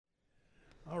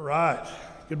All right.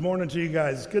 Good morning to you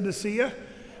guys. Good to see you.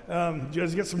 Did you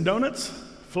guys get some donuts?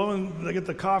 Flowing, they get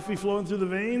the coffee flowing through the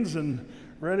veins and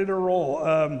ready to roll.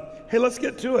 Hey, let's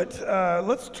get to it.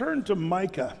 Let's turn to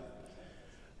Micah.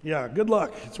 Yeah, good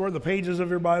luck. It's where the pages of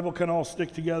your Bible can all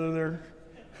stick together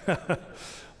there.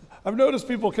 I've noticed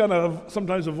people kind of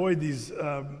sometimes avoid these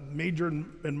major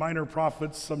and minor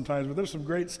prophets sometimes, but there's some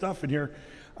great stuff in here.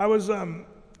 I was,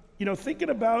 thinking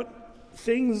about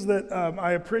things that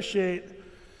I appreciate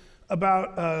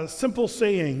about simple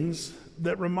sayings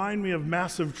that remind me of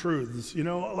massive truths. I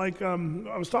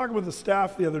was talking with the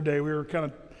staff the other day. We were kind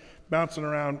of bouncing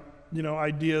around,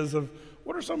 ideas of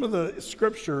what are some of the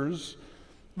scriptures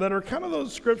that are kind of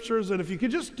those scriptures that if you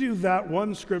could just do that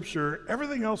one scripture,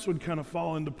 everything else would kind of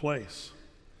fall into place.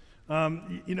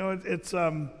 It's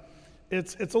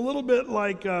a little bit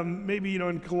like maybe,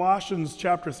 in Colossians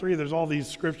chapter 3, there's all these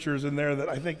scriptures in there that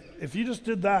I think if you just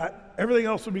did that, everything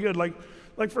else would be good.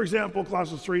 Like for example,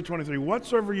 Colossians 3:23,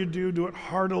 whatsoever you do, do it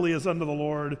heartily as unto the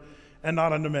Lord and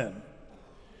not unto men.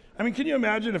 I mean, can you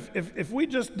imagine if we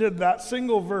just did that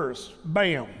single verse,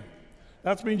 bam,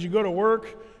 that means you go to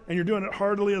work and you're doing it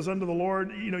heartily as unto the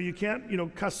Lord. You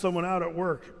can't, cuss someone out at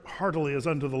work heartily as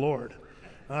unto the Lord.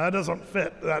 That doesn't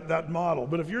fit that model.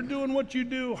 But if you're doing what you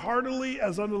do heartily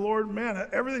as unto the Lord, man,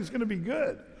 everything's going to be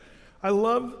good. I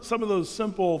love some of those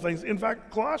simple things. In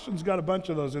fact, Colossians got a bunch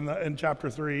of those in chapter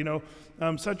 3.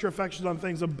 Set your affections on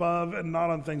things above and not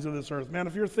on things of this earth. Man,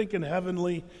 if you're thinking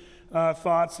heavenly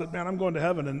thoughts that, man, I'm going to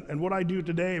heaven and what I do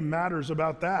today matters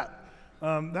about that,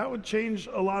 that would change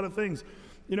a lot of things.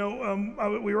 We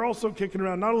were also kicking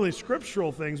around not only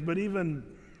scriptural things, but even,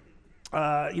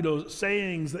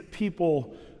 sayings that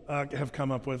people have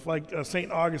come up with, like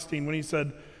St. Augustine when he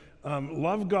said,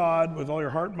 love God with all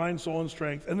your heart, mind, soul, and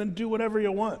strength, and then do whatever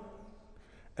you want.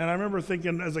 And I remember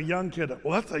thinking as a young kid,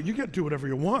 well, that's like, you can't do whatever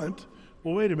you want.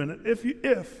 Well, wait a minute. If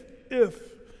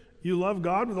you love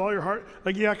God with all your heart,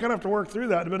 I kind of have to work through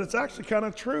that, but it's actually kind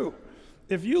of true.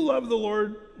 If you love the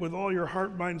Lord with all your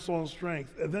heart, mind, soul, and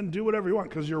strength, and then do whatever you want,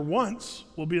 because your wants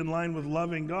will be in line with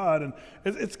loving God. And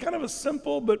it's kind of a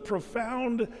simple but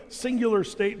profound singular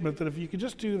statement that if you could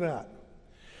just do that.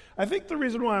 I think the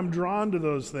reason why I'm drawn to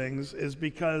those things is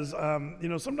because,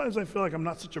 sometimes I feel like I'm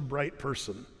not such a bright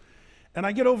person. And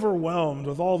I get overwhelmed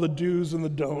with all the do's and the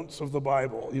don'ts of the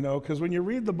Bible, because when you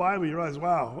read the Bible, you realize,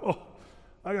 wow,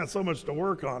 I got so much to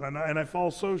work on, and I fall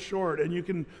so short. And you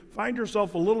can find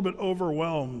yourself a little bit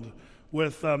overwhelmed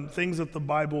with things that the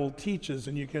Bible teaches,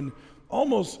 and you can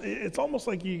it's almost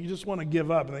like you just want to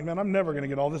give up and think, man, I'm never going to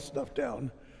get all this stuff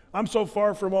down. I'm so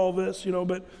far from all this,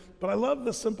 but I love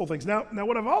the simple things. Now,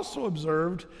 what I've also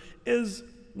observed is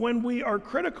when we are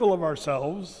critical of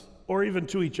ourselves, or even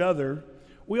to each other,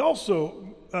 we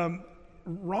also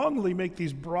wrongly make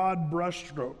these broad brush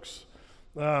strokes.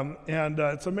 And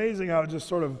it's amazing how it just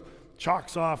sort of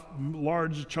chalks off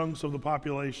large chunks of the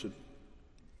population.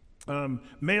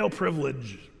 Male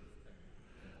privilege.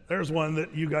 There's one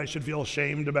that you guys should feel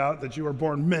ashamed about, that you were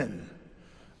born men.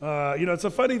 It's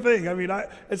a funny thing. I mean,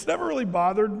 it's never really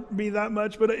bothered me that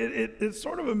much, but it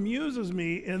sort of amuses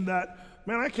me in that,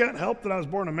 man, I can't help that I was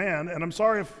born a man, and I'm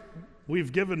sorry if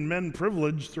we've given men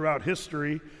privilege throughout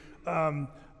history,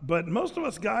 but most of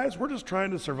us guys, we're just trying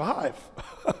to survive.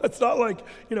 It's not like,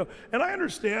 and I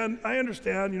understand,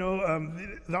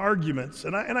 the arguments,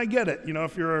 and I get it.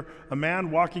 If you're a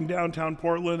man walking downtown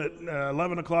Portland at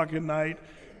 11 o'clock at night,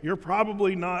 you're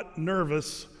probably not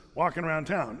nervous walking around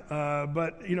town.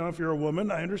 But, if you're a woman,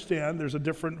 I understand there's a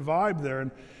different vibe there.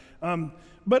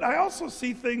 But I also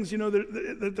see things,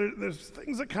 there's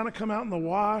things that kind of come out in the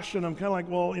wash, and I'm kind of like,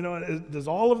 well, does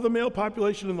all of the male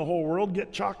population in the whole world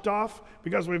get chalked off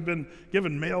because we've been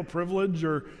given male privilege?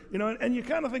 Or, and you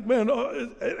kind of think, man,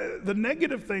 the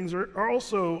negative things are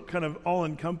also kind of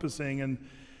all-encompassing. And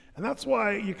that's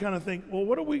why you kind of think, well,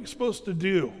 what are we supposed to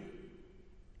do?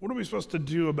 What are we supposed to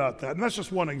do about that? And that's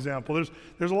just one example.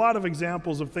 There's a lot of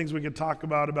examples of things we could talk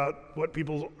about what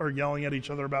people are yelling at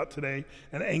each other about today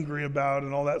and angry about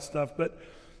and all that stuff. But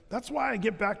that's why I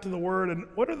get back to the Word and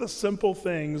what are the simple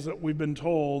things that we've been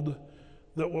told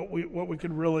that what we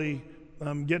could really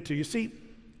get to. You see,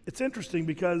 it's interesting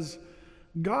because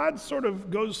God sort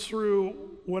of goes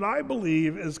through what I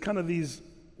believe is kind of these,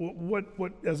 what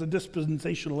as a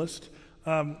dispensationalist,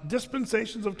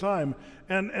 dispensations of time.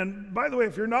 And by the way,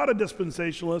 if you're not a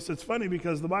dispensationalist, it's funny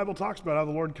because the Bible talks about how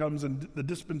the Lord comes in the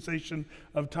dispensation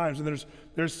of times, and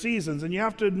there's seasons, and you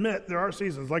have to admit there are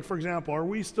seasons. Like, for example, are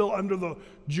we still under the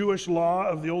Jewish law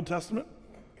of the Old Testament?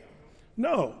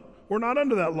 No, we're not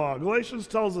under that law. Galatians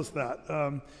tells us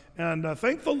that, and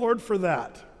thank the Lord for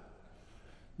that.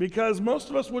 Because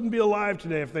most of us wouldn't be alive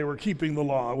today if they were keeping the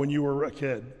law when you were a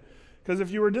kid. Because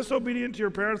if you were disobedient to your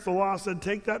parents, the law said,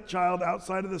 take that child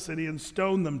outside of the city and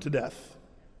stone them to death.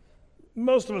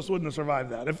 Most of us wouldn't have survived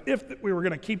that if we were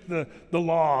going to keep the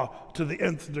law to the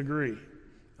nth degree.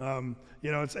 I'm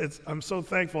so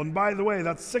thankful. And by the way,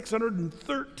 that's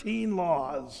 613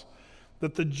 laws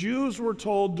that the Jews were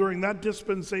told during that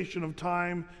dispensation of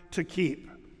time to keep.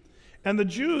 And the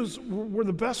Jews were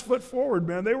the best foot forward,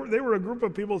 man. They were a group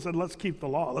of people that said, let's keep the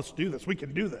law. Let's do this. We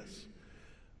can do this.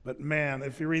 But man,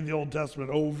 if you read the Old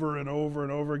Testament over and over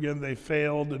and over again, they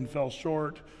failed and fell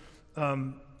short.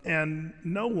 And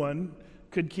no one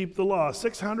could keep the law.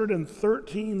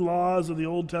 613 laws of the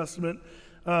Old Testament.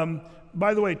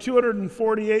 By the way,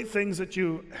 248 things that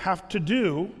you have to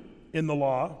do in the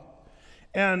law,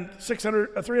 and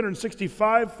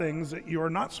 365 things that you are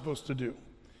not supposed to do,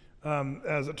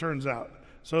 as it turns out.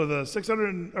 So the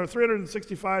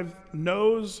 365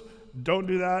 no's, don't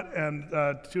do that, and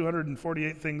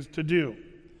 248 things to do.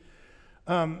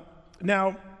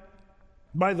 Now,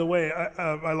 by the way,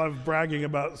 I love bragging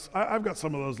about, I've got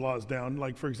some of those laws down,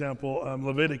 like for example,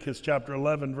 Leviticus chapter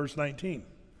 11, verse 19.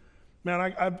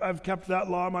 Man, I've kept that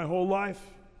law my whole life.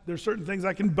 There's certain things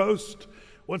I can boast.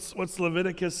 What's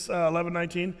Leviticus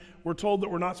 11:19? We're told that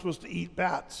we're not supposed to eat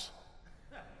bats.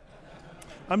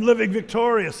 I'm living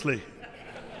victoriously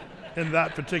in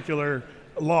that particular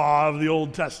law of the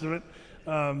Old Testament.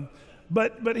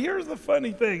 But here's the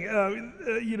funny thing.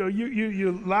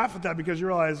 You laugh at that because you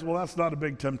realize, well, that's not a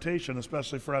big temptation,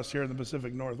 especially for us here in the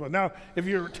Pacific Northwest. Now, if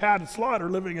you're Tad Slaughter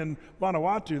living in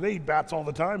Vanuatu, they eat bats all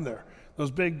the time there.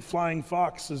 Those big flying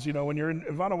foxes, when you're in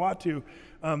Vanuatu,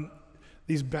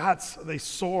 these bats, they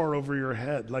soar over your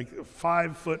head, like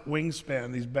 5-foot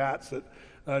wingspan, these bats that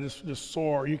just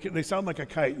soar. They sound like a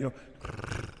kite, Their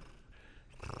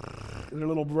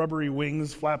little rubbery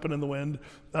wings flapping in the wind.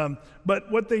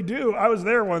 But what they do, I was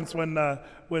there once when a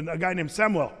guy named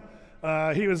Samuel,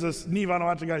 he was this Ni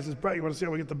Vanuatu guy, says, Brett, you want to see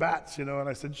how we get the bats, And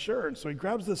I said, sure. And so he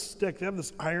grabs this stick. They have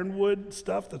this ironwood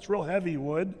stuff that's real heavy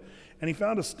wood. And he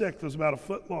found a stick that was about 1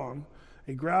 foot long.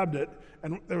 He grabbed it,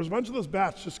 and there was a bunch of those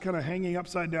bats just kind of hanging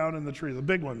upside down in the tree, the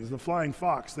big ones, the flying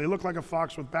fox. They look like a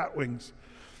fox with bat wings.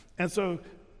 And so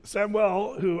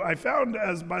Samuel, who I found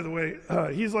as, by the way,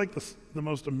 he's like the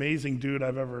most amazing dude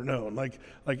I've ever known. Like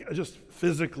just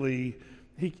physically,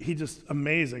 he just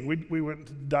amazing. We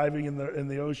went diving in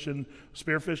the ocean,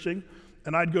 spearfishing,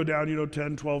 and I'd go down,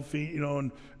 10, 12 feet,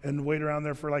 and wait around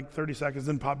there for like 30 seconds,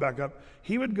 then pop back up.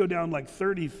 He would go down like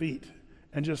 30 feet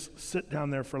and just sit down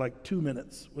there for like 2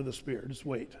 minutes with a spear, just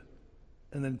wait.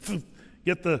 And then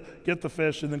get the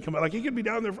fish and then come out. Like he could be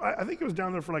down there, I think he was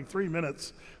down there for like 3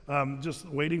 minutes, just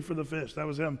waiting for the fish. That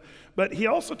was him. But he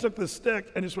also took this stick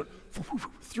and just went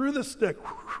through the stick,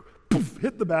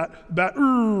 hit the bat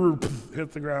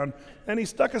hit the ground, and he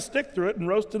stuck a stick through it and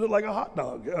roasted it like a hot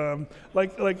dog, and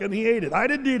he ate it. I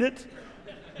didn't eat it,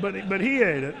 but he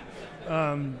ate it,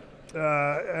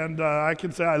 and I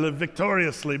can say I live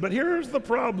victoriously. But here's the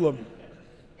problem.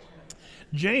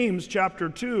 James chapter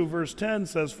 2 verse 10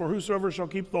 says, "For whosoever shall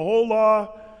keep the whole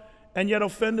law and yet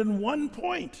offend in one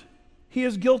point, he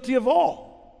is guilty of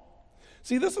all."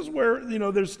 See, this is where,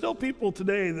 there's still people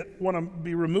today that want to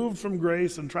be removed from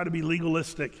grace and try to be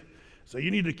legalistic. So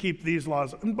you need to keep these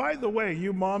laws. And by the way,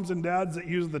 you moms and dads that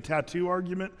use the tattoo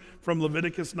argument from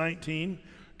Leviticus 19,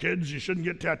 kids, you shouldn't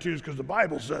get tattoos because the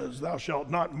Bible says thou shalt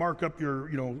not mark up your,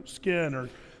 skin.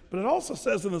 But it also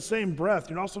says in the same breath,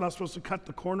 you're also not supposed to cut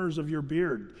the corners of your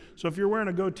beard. So if you're wearing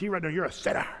a goatee right now, you're a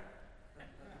sinner.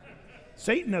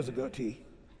 Satan has a goatee.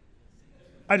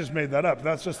 I just made that up.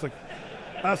 That's just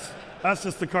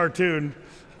the cartoon.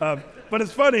 But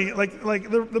it's funny,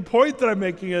 the point that I'm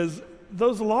making is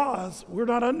those laws, we're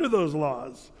not under those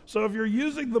laws. So if you're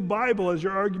using the Bible as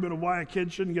your argument of why a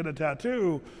kid shouldn't get a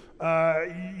tattoo,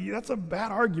 that's a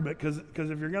bad argument, because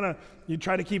if you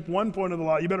try to keep one point of the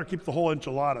law, you better keep the whole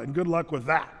enchilada, and good luck with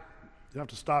that. You have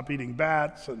to stop eating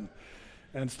bats and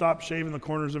stop shaving the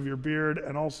corners of your beard,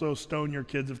 and also stone your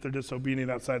kids if they're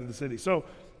disobedient outside of the city. So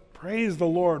praise the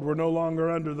Lord, we're no longer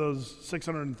under those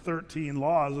 613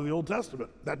 laws of the Old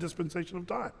Testament, that dispensation of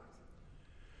time.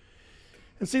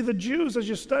 And see, the Jews, as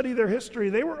you study their history,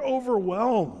 they were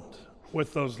overwhelmed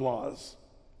with those laws.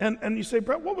 And you say,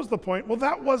 Brett, what was the point? Well,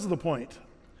 that was the point.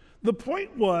 The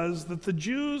point was that the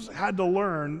Jews had to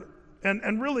learn,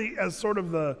 and really as sort of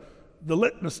the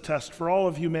litmus test for all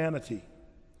of humanity,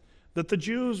 that the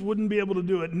Jews wouldn't be able to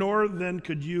do it, nor then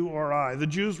could you or I. The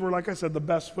Jews were, like I said, the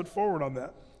best foot forward on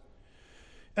that.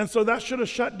 And so that should have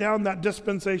shut down that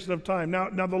dispensation of time. Now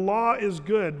the law is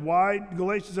good. Why?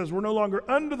 Galatians says we're no longer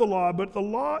under the law, but the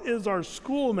law is our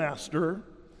schoolmaster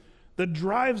that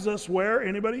drives us where?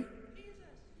 Anybody?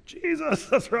 Jesus,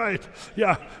 that's right.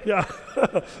 Yeah.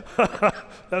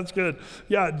 That's good.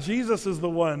 Yeah, Jesus is the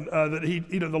one that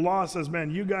the law says,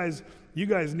 man, you guys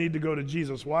need to go to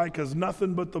Jesus. Why? Because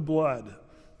nothing but the blood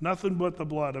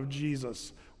of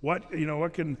Jesus. What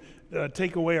can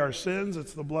take away our sins?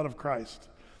 It's the blood of Christ.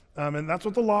 And that's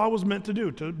what the law was meant to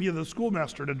do, to be the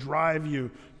schoolmaster, to drive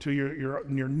you to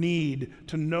your need,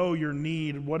 to know your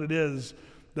need, what it is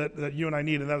that you and I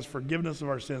need, and that is forgiveness of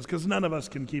our sins, because none of us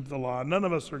can keep the law. None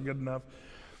of us are good enough.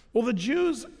 Well, the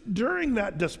Jews, during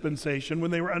that dispensation,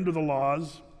 when they were under the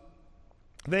laws,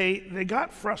 they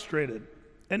got frustrated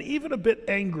and even a bit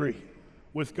angry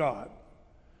with God.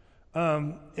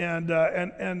 And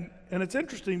it's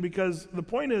interesting because the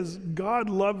point is God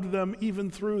loved them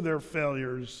even through their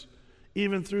failures,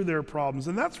 even through their problems.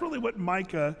 And that's really what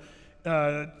Micah,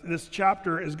 this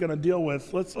chapter is going to deal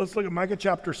with. Let's look at Micah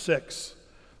chapter 6.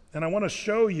 And I want to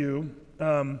show you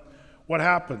what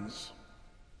happens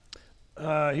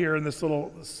here in this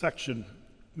little section.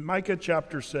 Micah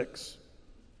chapter 6.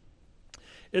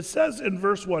 It says in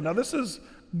verse 1, now this is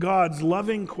God's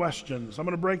loving questions. I'm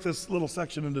going to break this little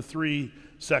section into 3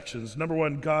 sections. Number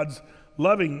 1, God's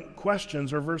loving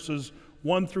questions are verses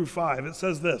 1 through 5. It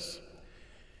says this,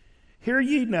 hear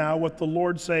ye now what the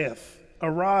Lord saith,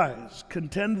 arise,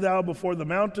 contend thou before the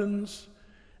mountains,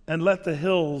 and let the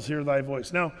hills hear thy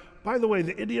voice. Now, by the way,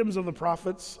 the idioms of the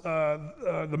prophets,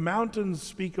 the mountains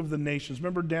speak of the nations.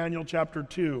 Remember Daniel chapter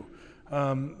 2,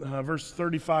 verse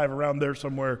 35, around there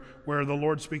somewhere, where the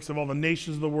Lord speaks of all the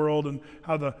nations of the world and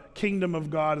how the kingdom of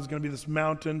God is going to be this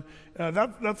mountain.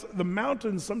 That's the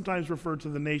mountains sometimes refer to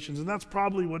the nations, and that's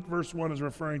probably what verse 1 is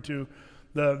referring to.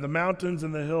 The mountains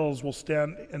and the hills will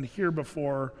stand and hear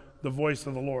before the voice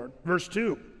of the Lord. Verse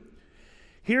 2,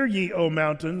 hear ye, O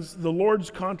mountains, the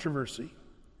Lord's controversy,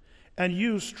 and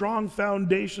you strong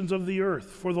foundations of the earth,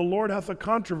 for the Lord hath a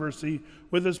controversy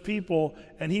with his people,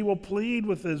 and he will plead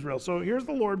with Israel. So here's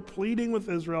the Lord pleading with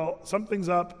Israel. Something's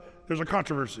up. There's a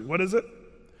controversy. What is it?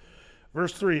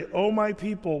 Verse 3, O my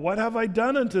people, what have I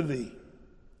done unto thee?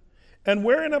 And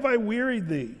wherein have I wearied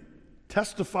thee?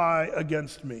 Testify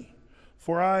against me.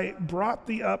 For I brought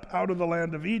thee up out of the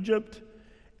land of Egypt,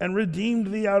 and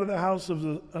redeemed thee out of the house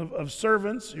of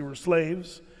servants, you were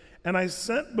slaves, and I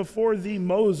sent before thee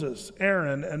Moses,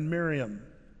 Aaron, and Miriam.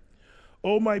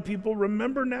 O my people,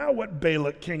 remember now what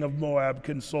Balak king of Moab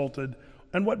consulted,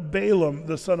 and what Balaam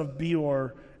the son of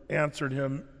Beor answered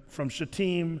him from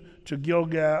Shittim to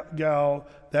Gilgal,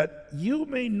 that you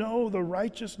may know the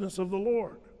righteousness of the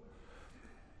Lord.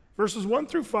 Verses 1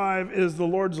 through 5 is the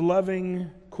Lord's loving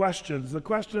questions. The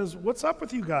question is, what's up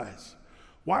with you guys?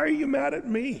 Why are you mad at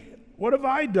me? What have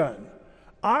I done?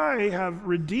 I have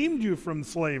redeemed you from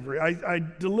slavery. I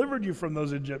delivered you from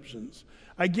those Egyptians.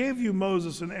 I gave you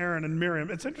Moses and Aaron and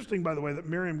Miriam. It's interesting, by the way, that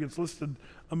Miriam gets listed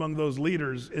among those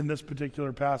leaders in this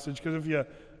particular passage, because if you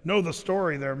know the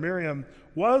story there, Miriam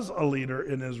was a leader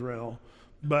in Israel,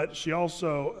 but she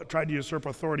also tried to usurp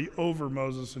authority over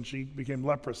Moses, and she became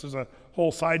leprous. There's a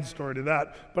whole side story to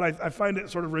that. But I find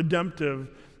it sort of redemptive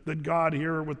that God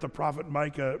here with the prophet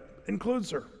Micah includes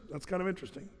her. That's kind of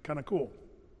interesting, kind of cool.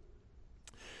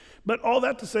 But all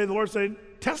that to say, the Lord saying,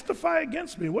 testify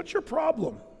against me. What's your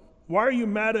problem? Why are you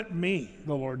mad at me,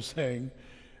 the Lord's saying?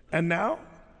 And now,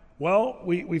 well,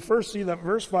 we first see that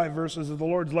verse 5 verses of the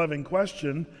Lord's loving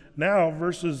question. Now,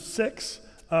 verses 6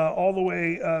 all the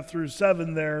way through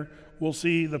 7 there, we'll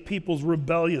see the people's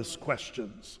rebellious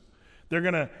questions. They're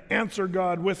going to answer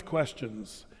God with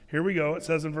questions. Here we go. It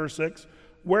says in verse 6,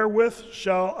 wherewith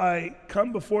shall I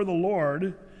come before the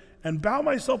Lord and bow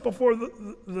myself before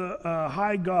the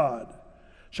high God?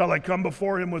 Shall I come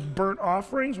before him with burnt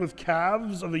offerings, with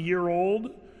calves of a year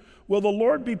old? Will the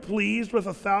Lord be pleased with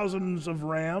 1,000 of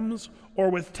rams, or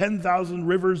with 10,000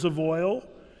 rivers of oil?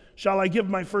 Shall I give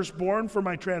my firstborn for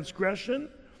my transgression,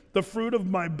 the fruit of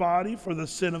my body for the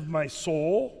sin of my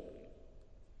soul?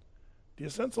 Do you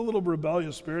sense a little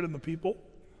rebellious spirit in the people?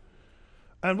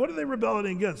 And what are they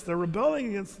rebelling against? They're rebelling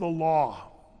against the law.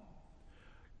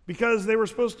 Because they were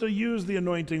supposed to use the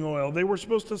anointing oil. They were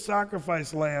supposed to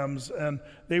sacrifice lambs. And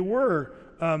they were,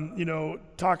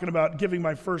 talking about giving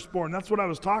my firstborn. That's what I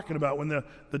was talking about when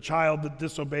the child that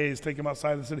disobeys, take him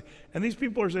outside the city. And these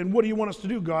people are saying, what do you want us to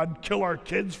do, God? Kill our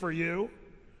kids for you?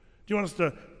 Do you want us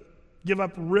to give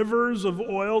up rivers of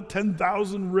oil,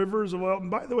 10,000 rivers of oil? And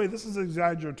by the way, this is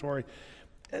exaggeratory.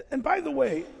 And by the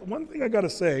way, one thing I got to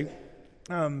say,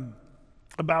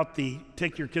 about the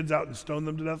take your kids out and stone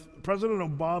them to death. President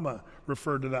Obama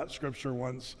referred to that scripture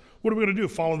once. What are we going to do,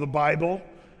 follow the Bible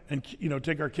and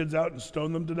take our kids out and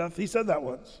stone them to death? He said that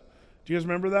once. Do you guys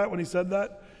remember that when he said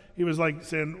that? he was like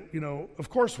saying, of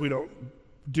course we don't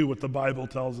do what the Bible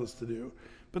tells us to do.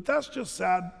 But that's just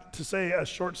sad to say, a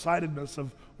short-sightedness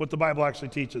of what the Bible actually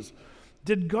teaches.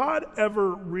 Did God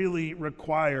ever really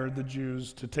require the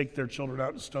Jews to take their children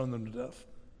out and stone them to death?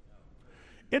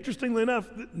 Interestingly enough,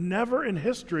 never in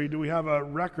history do we have a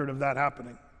record of that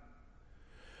happening.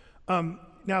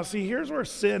 Now, see, here's where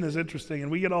sin is interesting,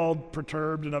 and we get all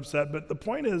perturbed and upset, but the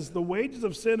point is, the wages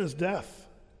of sin is death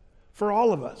for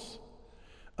all of us.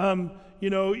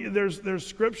 There's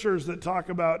scriptures that talk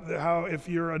about how if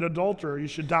you're an adulterer, you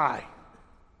should die.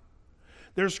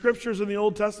 There's scriptures in the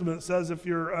Old Testament that says if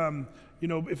you're,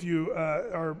 if you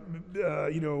are,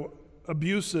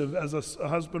 abusive as a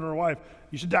husband or a wife,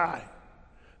 you should die.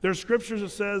 There's scriptures that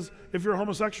says if you're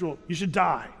homosexual, you should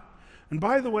die. And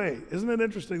by the way, isn't it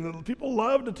interesting that people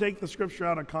love to take the scripture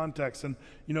out of context? And,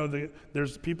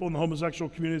 there's people in the homosexual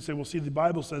community that say, well, see, the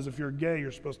Bible says if you're gay,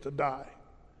 you're supposed to die.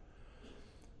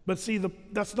 But see,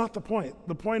 that's not the point.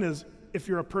 The point is, if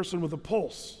you're a person with a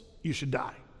pulse, you should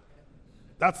die.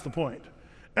 That's the point.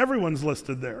 Everyone's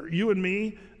listed there. You and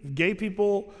me, gay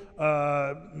people,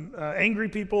 angry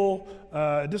people,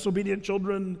 disobedient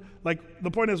children. Like,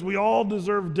 the point is, we all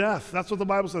deserve death. That's what the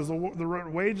Bible says. The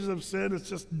wages of sin is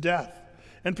just death.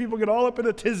 And people get all up in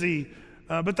a tizzy,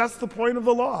 but that's the point of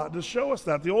the law, to show us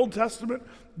that. The Old Testament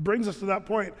brings us to that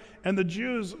point. And the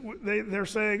Jews, they're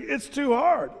saying, it's too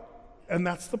hard. And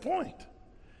that's the point.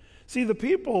 See, the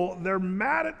people, they're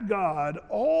mad at God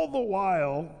all the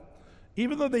while,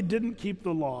 even though they didn't keep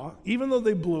the law, even though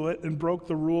they blew it and broke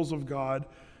the rules of God,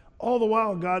 all the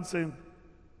while God's saying,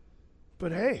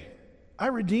 but hey, I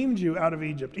redeemed you out of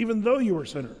Egypt, even though you were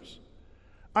sinners.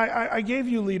 I gave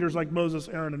you leaders like Moses,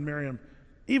 Aaron, and Miriam,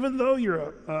 even though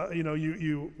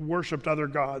you worshipped other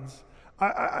gods.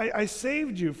 I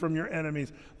saved you from your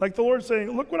enemies. Like the Lord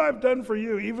saying, look what I've done for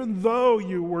you, even though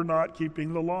you were not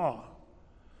keeping the law.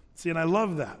 See, and I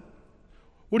love that.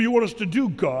 What do you want us to do,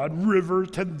 God?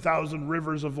 10,000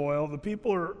 rivers of oil. The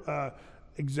people are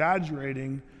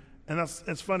exaggerating, and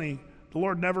it's funny. The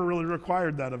Lord never really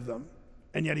required that of them,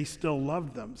 and yet he still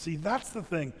loved them. See, that's the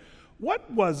thing. What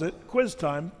was it, quiz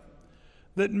time,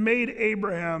 that made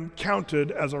Abraham counted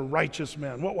as a righteous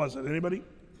man? What was it? Anybody?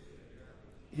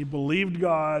 He believed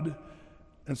God,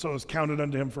 and so it was counted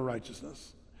unto him for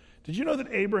righteousness. Did you know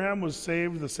that Abraham was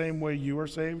saved the same way you are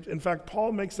saved? In fact,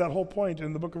 Paul makes that whole point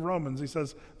in the book of Romans. He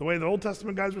says, the way the Old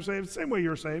Testament guys were saved, same way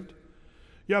you're saved.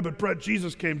 Yeah, but Brett,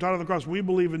 Jesus came, died on the cross. We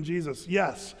believe in Jesus.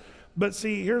 Yes. But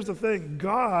see, here's the thing.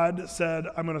 God said,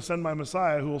 I'm going to send my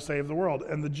Messiah who will save the world.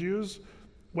 And the Jews,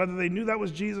 whether they knew that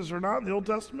was Jesus or not in the Old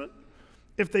Testament,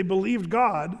 if they believed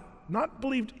God, not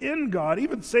believed in God,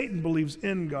 even Satan believes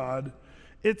in God,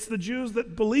 it's the Jews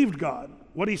that believed God,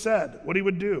 what he said, what he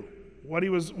would do, what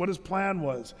his plan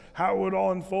was, how it would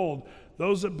all unfold.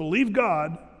 Those that believed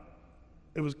God,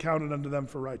 it was counted unto them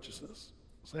for righteousness.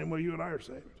 Same way you and I are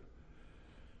saved.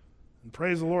 And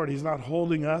praise the Lord, he's not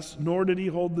holding us, nor did he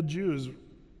hold the Jews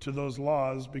to those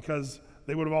laws, because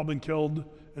they would have all been killed,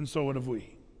 and so would have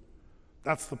we.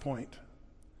 That's the point.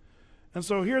 And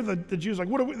so here the Jews are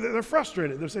like, they're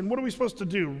frustrated. They're saying, what are we supposed to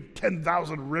do?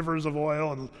 10,000 rivers of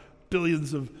oil and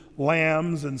billions of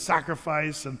lambs and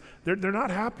sacrifice, and they're not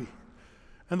happy.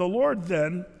 And the Lord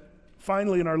then,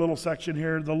 finally in our little section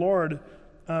here, the Lord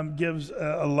gives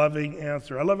a loving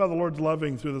answer. I love how the Lord's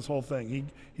loving through this whole thing.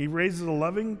 He raises a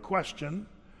loving question.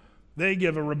 They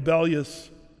give a rebellious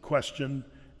question,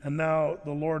 and now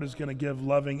the Lord is going to give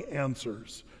loving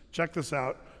answers. Check this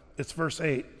out. It's verse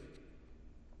 8.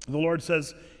 The Lord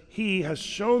says, He has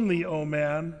shown thee, O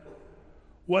man,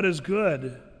 what is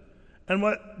good, and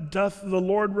what doth the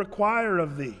Lord require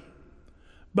of thee,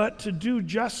 but to do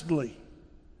justly,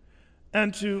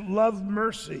 and to love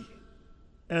mercy,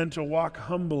 and to walk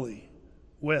humbly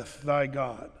with thy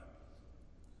God.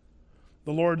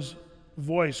 The Lord's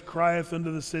voice crieth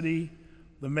unto the city,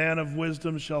 the man of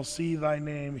wisdom shall see thy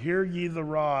name. Hear ye the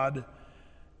rod,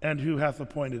 and who hath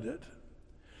appointed it?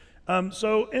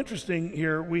 So interesting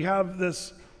here, we have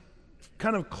this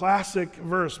kind of classic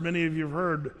verse. Many of you have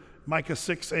heard Micah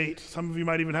 6:8. Some of you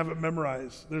might even have it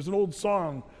memorized. There's an old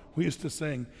song we used to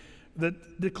sing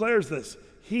that declares this.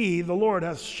 He, the Lord,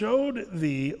 hath showed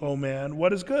thee, O man,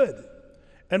 what is good,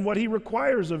 and what he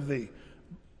requires of thee.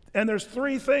 And there's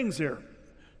three things here: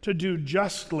 to do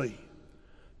justly,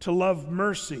 to love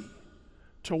mercy,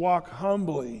 to walk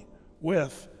humbly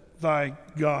with thy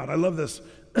God. I love this.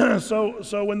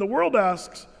 So when the world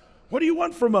asks, what do you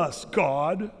want from us,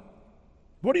 God?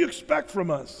 What do you expect from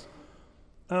us?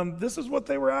 This is what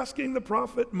they were asking the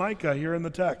prophet Micah here in the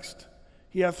text.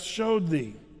 He hath showed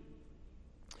thee.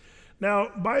 Now,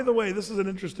 by the way, this is an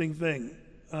interesting thing.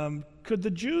 Could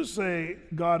the Jews say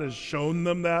God has shown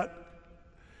them that?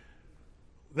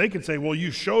 They could say, well,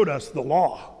 you showed us the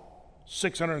law,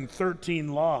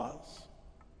 613 laws.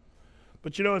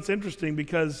 But you know, it's interesting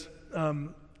because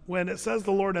when it says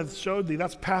the Lord hath showed thee,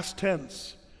 that's past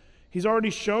tense. He's already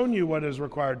shown you what is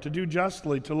required, to do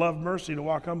justly, to love mercy, to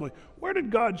walk humbly. Where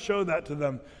did God show that to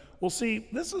them? Well, see,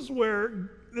 this is where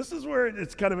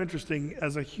it's kind of interesting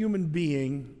as a human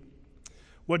being,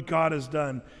 what God has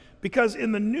done. Because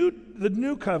in the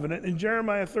new covenant, in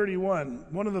Jeremiah 31,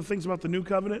 one of the things about the new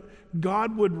covenant,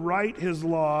 God would write his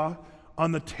law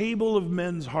on the table of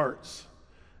men's hearts.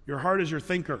 Your heart is your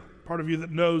thinker, part of you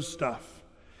that knows stuff.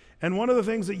 And one of the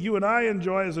things that you and I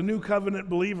enjoy as a new covenant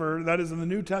believer, that is in the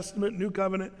New Testament, new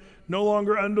covenant, no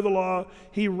longer under the law,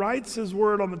 he writes his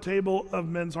word on the table of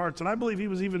men's hearts. And I believe he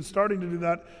was even starting to do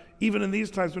that even in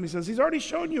these times when he says, he's already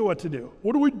shown you what to do.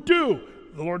 What do we do?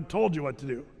 The Lord told you what to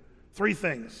do. 3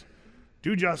 things.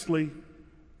 Do justly,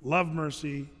 love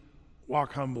mercy,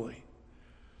 walk humbly.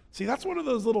 See, that's one of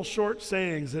those little short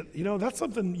sayings that, that's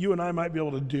something you and I might be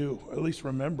able to do, at least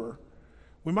remember.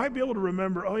 We might be able to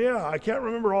remember, oh yeah, I can't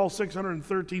remember all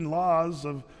 613 laws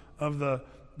of the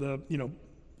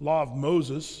law of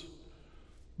Moses,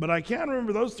 but I can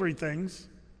remember those 3 things.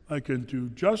 I can do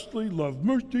justly, love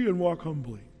mercy, and walk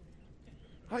humbly.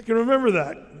 I can remember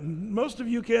that. Most of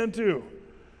you can too.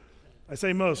 I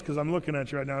say most because I'm looking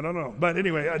at you right now. I don't know. But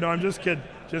anyway, no, I'm just kidding.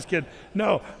 Just kidding.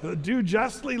 No, do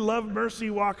justly, love mercy,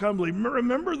 walk humbly.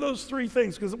 Remember those 3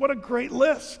 things because what a great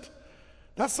list.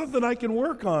 That's something I can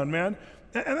work on, man.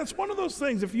 And it's one of those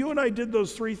things, if you and I did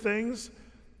those 3 things,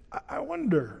 I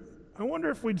wonder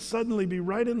if we'd suddenly be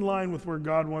right in line with where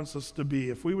God wants us to be,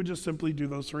 if we would just simply do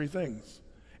those 3 things.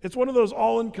 It's one of those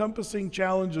all-encompassing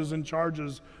challenges and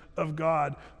charges of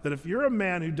God that if you're a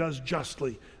man who does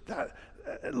justly, that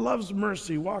loves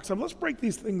mercy, walks up. Let's break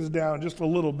these things down just a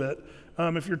little bit.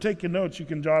 If you're taking notes, you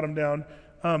can jot them down.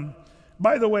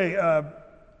 By the way,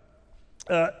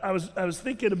 I was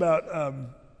thinking about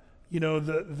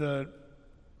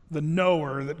the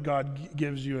knower that God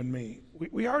gives you and me.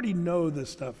 We already know this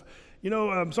stuff.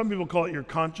 Some people call it your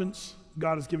conscience.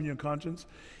 God has given you a conscience.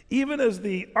 Even as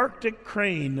the Arctic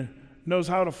crane knows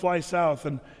how to fly south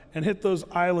and hit those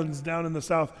islands down in the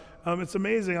south, it's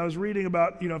amazing. I was reading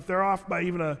about, if they're off by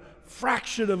even a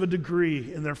fraction of a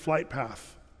degree in their flight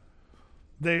path,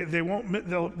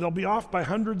 they'll be off by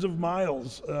hundreds of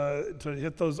miles to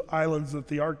hit those islands that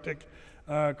the Arctic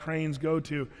cranes go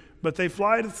to. But they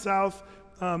fly to the south,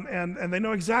 and they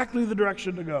know exactly the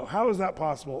direction to go. How is that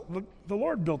possible? The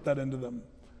Lord built that into them.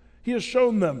 He has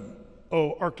shown them,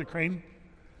 Arctic crane,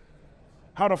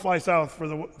 how to fly south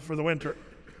for the winter.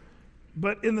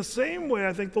 But in the same way,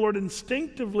 I think the Lord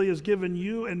instinctively has given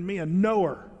you and me a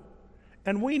knower.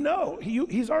 And we know.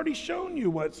 He's already shown you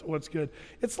what's good.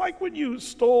 It's like when you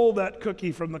stole that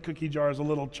cookie from the cookie jar as a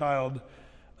little child.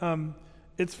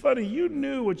 It's funny, you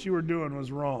knew what you were doing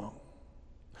was wrong.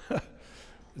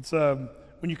 It's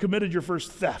when you committed your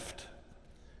first theft.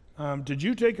 Did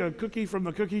you take a cookie from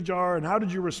the cookie jar, and how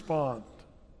did you respond?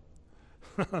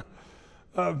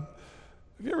 Have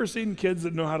you ever seen kids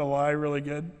that know how to lie really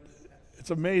good? It's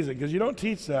amazing because you don't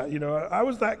teach that. I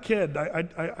was that kid.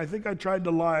 I think I tried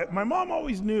to lie. My mom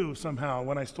always knew somehow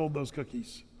when I stole those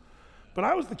cookies. But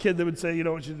I was the kid that would say,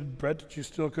 what she did, Brett, did you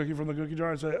steal a cookie from the cookie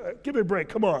jar? I'd say, give me a break,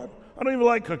 come on. I don't even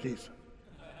like cookies.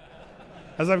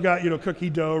 As I've got, cookie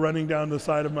dough running down the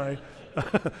side of my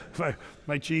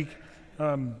my cheek.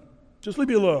 Just leave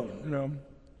me alone,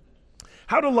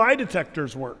 How do lie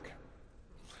detectors work?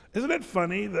 Isn't it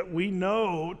funny that we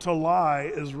know to lie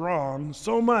is wrong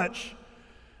so much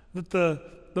that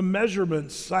the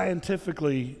measurements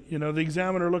scientifically, the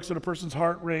examiner looks at a person's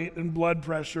heart rate and blood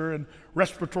pressure and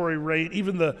respiratory rate,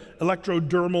 even the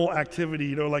electrodermal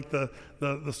activity, like the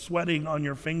sweating on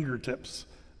your fingertips.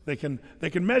 They can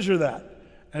measure that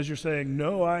as you're saying,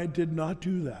 no, I did not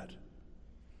do that.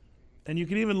 And you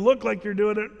can even look like you're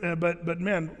doing it, but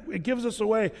man, it gives us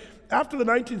away. After the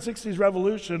 1960s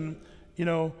revolution,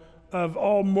 of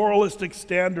all moralistic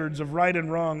standards of right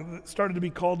and wrong, it started to be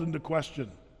called into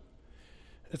question.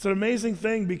 It's an amazing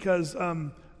thing because,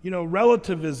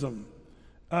 relativism,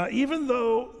 even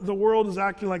though the world is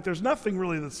acting like there's nothing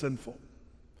really that's sinful.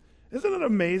 Isn't it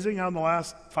amazing how in the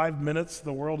last 5 minutes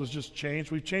the world has just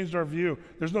changed? We've changed our view.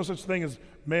 There's no such thing as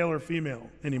male or female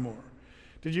anymore.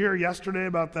 Did you hear yesterday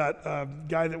about that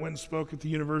guy that went and spoke at the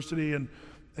university and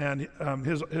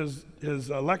his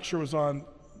lecture was on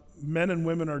men and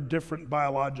women are different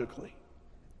biologically?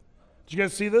 Did you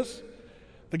guys see this?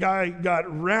 The guy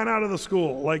ran out of the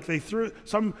school. Like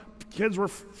some kids were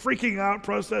freaking out,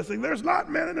 protesting, there's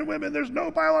not men and women, there's no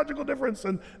biological difference,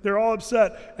 and they're all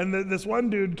upset. And this one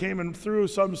dude came and threw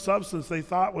some substance they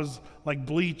thought was like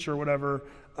bleach or whatever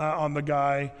on the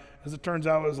guy. As it turns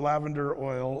out, it was lavender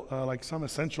oil, like some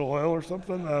essential oil or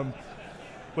something,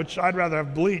 which I'd rather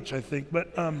have bleach, I think.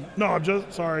 But no, I'm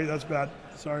just, sorry, that's bad,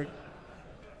 sorry.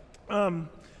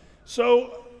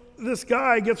 So this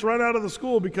guy gets run out of the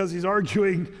school because he's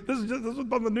arguing. This was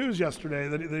on the news yesterday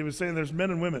that he was saying there's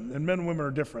men and women, and men and women are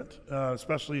different,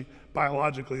 especially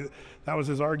biologically. That was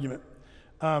his argument.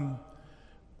 By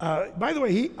the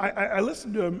way, I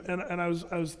listened to him, and I was.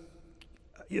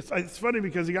 It's funny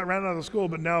because he got run out of the school,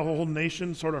 but now a whole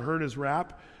nation sort of heard his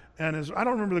rap, and I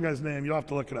don't remember the guy's name. You'll have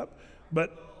to look it up,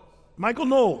 but Michael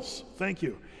Knowles. Thank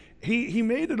you. He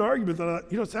made an argument that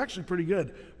it's actually pretty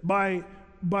good by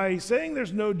saying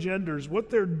there's no genders. What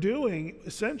they're doing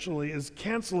essentially is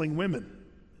canceling women.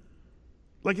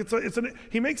 Like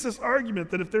he makes this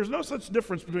argument that if there's no such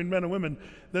difference between men and women,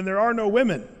 then there are no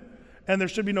women, and there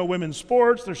should be no women's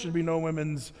sports. There should be no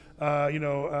women's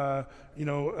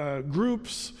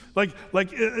groups. Like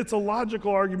it's a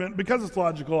logical argument. Because it's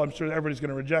logical, I'm sure everybody's going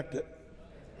to reject it.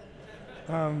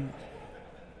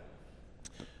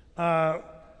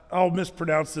 I'll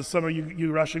mispronounce this. Some of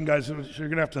you Russian guys, you're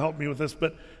going to have to help me with this.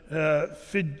 But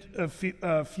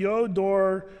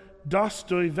Fyodor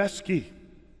Dostoevsky,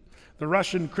 the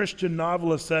Russian Christian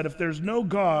novelist, said, if there's no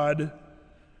God,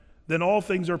 then all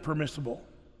things are permissible.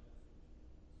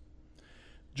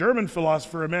 German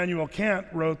philosopher Immanuel Kant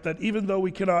wrote that even though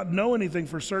we cannot know anything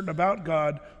for certain about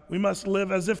God, we must live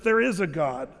as if there is a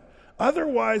God.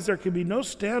 Otherwise, there can be no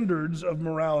standards of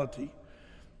morality.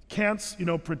 Kant's,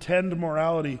 pretend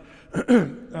morality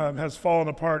has fallen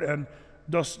apart, and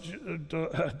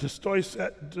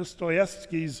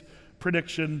Dostoevsky's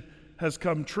prediction has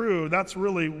come true. That's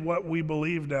really what we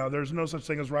believe now. There's no such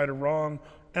thing as right or wrong,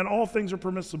 and all things are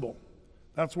permissible.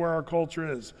 That's where our culture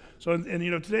is. So in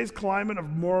today's climate of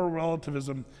moral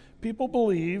relativism, people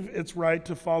believe it's right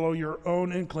to follow your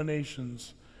own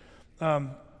inclinations.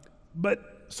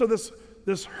 But so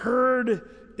this herd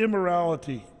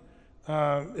immorality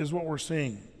is what we're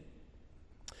seeing.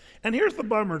 And here's the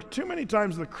bummer. Too many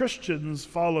times the Christians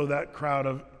follow that crowd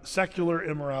of secular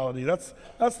immorality. That's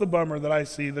the bummer that I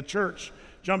see. The church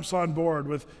jumps on board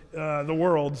with the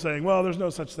world saying, well, there's no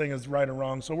such thing as right or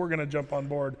wrong, so we're going to jump on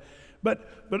board. But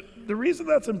the reason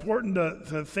that's important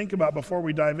to think about before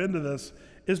we dive into this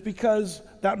is because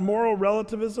that moral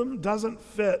relativism doesn't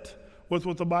fit with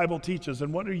what the Bible teaches.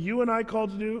 And what are you and I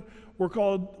called to do? We're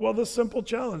called, this simple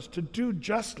challenge, to do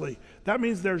justly. That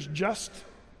means there's just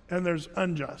and there's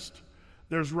unjust.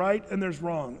 There's right and there's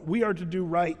wrong. We are to do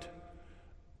right.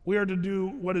 We are to do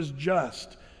what is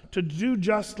just. To do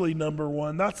justly, number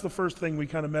one, that's the first thing we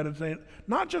kind of meditate.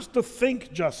 Not just to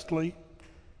think justly,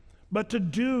 but to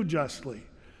do justly.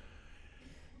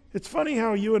 It's funny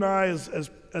how you and I, as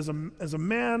a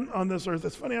man on this earth,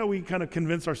 it's funny how we kind of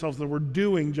convince ourselves that we're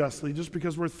doing justly just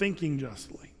because we're thinking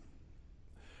justly.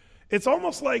 It's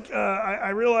almost like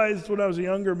I realized when I was a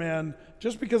younger man,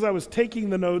 just because I was taking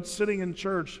the notes, sitting in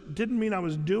church, didn't mean I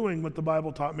was doing what the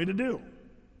Bible taught me to do.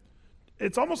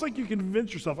 It's almost like you can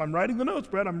convince yourself, I'm writing the notes,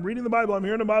 Brad, I'm reading the Bible, I'm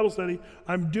hearing a Bible study,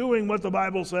 I'm doing what the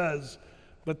Bible says.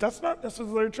 But that's not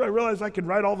necessarily true. I realized I could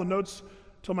write all the notes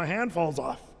till my hand falls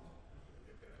off.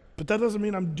 But that doesn't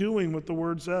mean I'm doing what the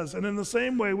Word says. And in the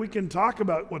same way, we can talk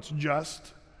about what's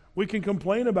just. We can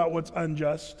complain about what's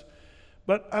unjust.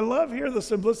 But I love here the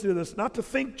simplicity of this, not to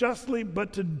think justly,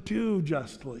 but to do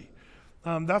justly.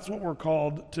 That's what we're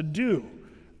called to do.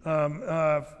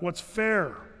 What's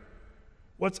fair,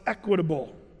 what's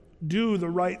equitable, do the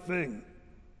right thing.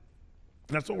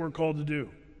 That's what we're called to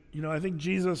do. I think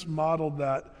Jesus modeled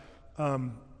that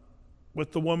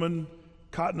with the woman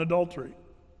caught in adultery.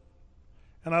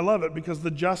 And I love it because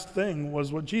the just thing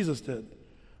was what Jesus did.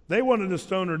 They wanted to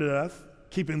stone her to death,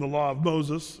 keeping the law of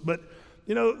Moses, but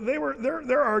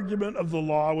their argument of the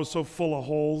law was so full of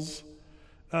holes.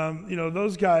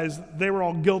 Those guys, they were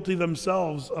all guilty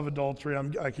themselves of adultery,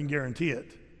 I can guarantee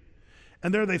it.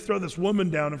 And there they throw this woman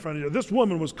down in front of you. This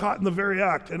woman was caught in the very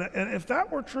act. And if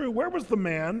that were true, where was the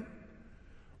man?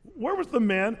 Where was the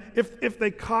man? If they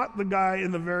caught the guy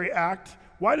in the very act,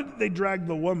 why did they drag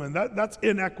the woman? That's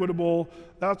inequitable.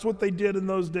 That's what they did in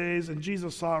those days, and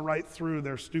Jesus saw right through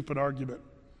their stupid argument.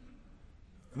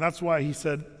 And that's why he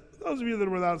said, those of you that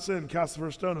are without sin, cast the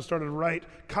first stone, and started to write,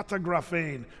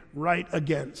 katagraphein, write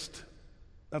against.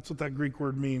 That's what that Greek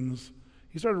word means.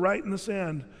 He started writing in the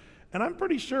sand. And I'm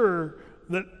pretty sure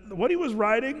that what he was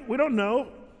writing, we don't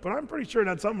know. but I'm pretty sure it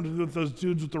had something to do with those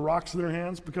dudes with the rocks in their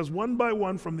hands, because one by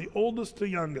one, from the oldest to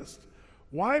youngest.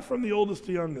 Why from the oldest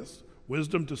to youngest?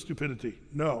 Wisdom to stupidity.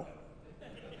 No.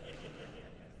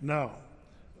 No.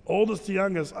 Oldest to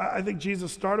youngest. I think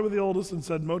Jesus started with the oldest and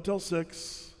said, Motel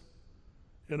 6,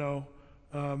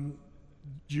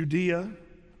 Judea,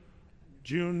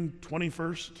 June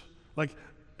 21st.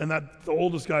 And that the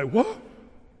oldest guy, what?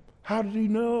 How did he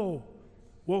know?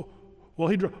 Well,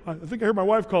 I think I heard my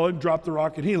wife call it, dropped the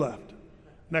rock, and he left.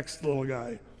 Next little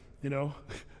guy,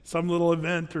 some little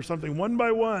event or something. One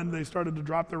by one, they started to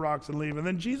drop their rocks and leave. And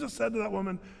then Jesus said to that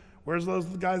woman, where's those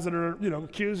guys that are,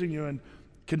 accusing you and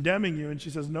condemning you? And she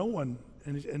says, no one.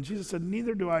 And Jesus said,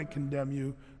 neither do I condemn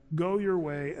you. Go your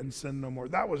way and sin no more.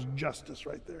 That was justice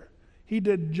right there. He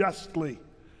did justly.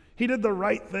 He did the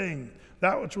right thing,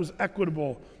 that which was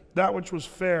equitable, that which was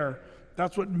fair.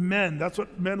 That's what men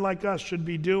like us should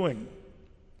be doing.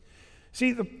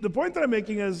 See, the point that I'm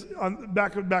making is,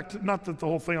 back to, not that the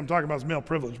whole thing I'm talking about is male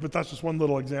privilege, but that's just one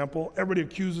little example. Everybody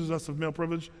accuses us of male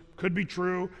privilege. Could be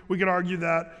true. We could argue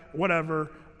that, whatever.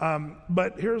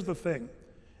 But here's the thing.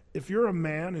 If you're a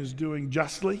man who's doing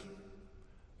justly,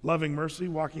 loving mercy,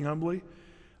 walking humbly,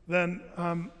 then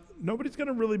nobody's going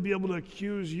to really be able to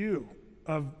accuse you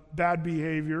of bad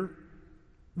behavior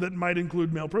that might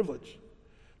include male privilege.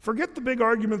 Forget the big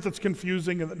argument that's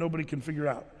confusing and that nobody can figure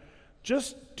out.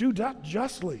 Just do that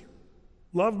justly.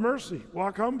 Love mercy.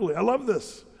 Walk humbly. I love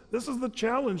this. This is the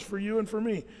challenge for you and for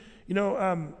me.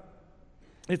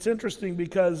 It's interesting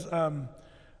because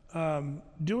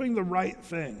doing the right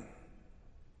thing,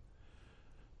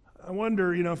 I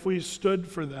wonder, if we stood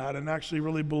for that and actually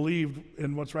really believed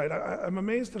in what's right. I'm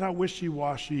amazed at how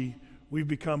wishy-washy we've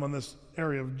become on this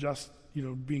area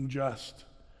of being just.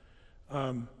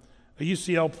 A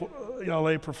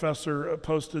UCLA professor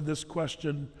posted this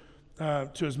question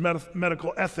to his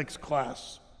medical ethics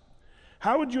class.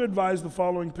 How would you advise the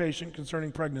following patient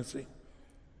concerning pregnancy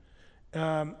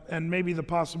and maybe the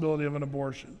possibility of an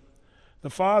abortion?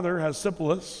 The father has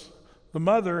syphilis. The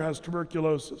mother has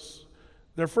tuberculosis.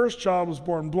 Their first child was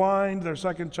born blind. Their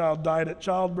second child died at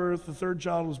childbirth. The third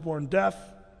child was born deaf.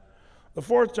 The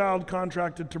fourth child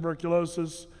contracted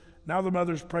tuberculosis. Now the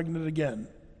mother's pregnant again.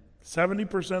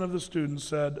 70% of the students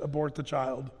said abort the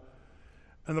child.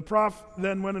 And the prof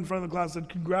then went in front of the class and said,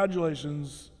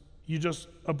 congratulations, you just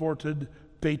aborted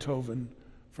Beethoven,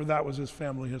 for that was his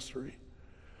family history.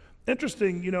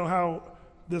 Interesting, how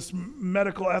this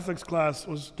medical ethics class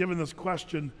was given this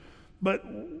question, but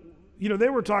they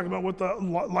were talking about what the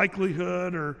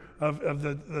likelihood of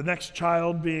the next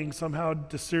child being somehow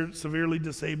severely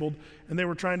disabled, and they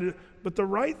were but the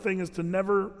right thing is to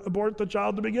never abort the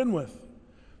child to begin with.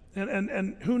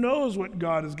 And who knows what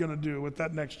God is going to do with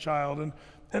that next child. And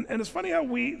it's funny how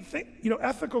we think,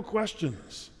 ethical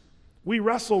questions. We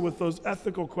wrestle with those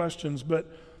ethical questions, but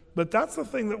that's the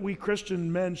thing that we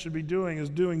Christian men should be doing, is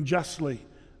doing justly,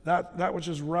 that which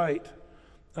is right.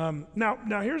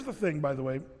 Now here's the thing, by the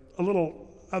way, a little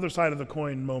other side of the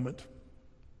coin moment.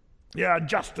 Yeah,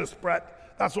 justice,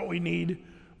 Brett, that's what we need.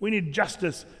 We need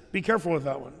justice. Be careful with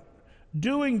that one.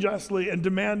 Doing justly and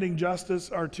demanding justice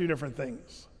are two different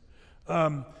things.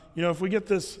 If we get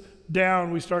this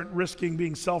down, we start risking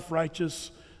being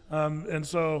self-righteous. And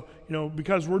so,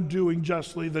 because we're doing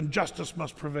justly, then justice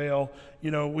must prevail.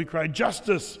 We cry,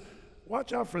 justice.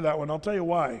 Watch out for that one. I'll tell you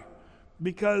why.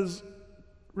 Because,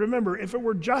 remember, if it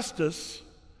were justice,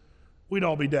 we'd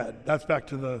all be dead. That's back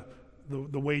to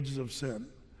the wages of sin.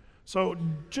 So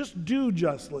just do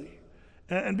justly.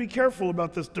 And be careful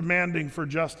about this demanding for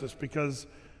justice, because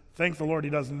thank the Lord he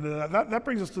doesn't do that. That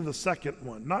brings us to the second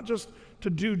one. Not just to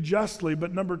do justly,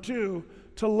 but number two,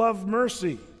 to love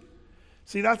mercy.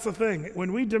 See, that's the thing.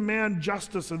 When we demand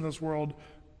justice in this world,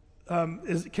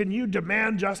 can you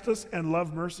demand justice and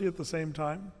love mercy at the same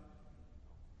time?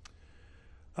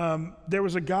 There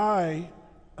was a guy,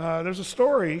 there's a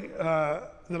story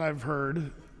that I've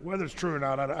heard, whether it's true or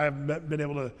not, I haven't been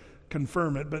able to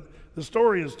confirm it, but the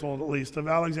story is told, at least, of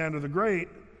Alexander the Great,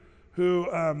 who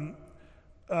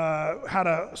had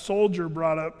a soldier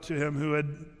brought up to him who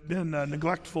had been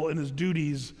neglectful in his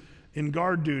duties, in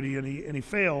guard duty, and he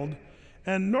failed.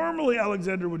 And normally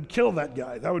Alexander would kill that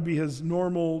guy. That would be his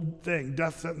normal thing,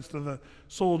 death sentence to the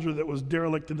soldier that was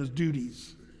derelict in his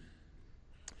duties.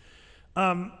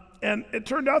 And it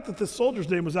turned out that this soldier's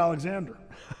name was Alexander,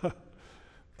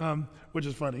 which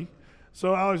is funny.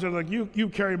 So Alexander's like, you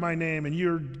carry my name and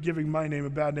you're giving my name a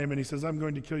bad name. And he says, I'm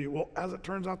going to kill you. Well, as it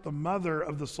turns out, the mother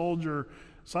of the soldier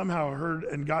somehow heard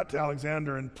and got to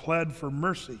Alexander and pled for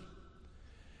mercy.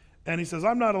 And he says,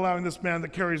 I'm not allowing this man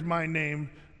that carries my name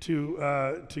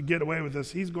to get away with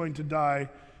this. He's going to die.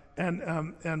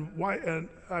 and why, and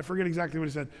I forget exactly what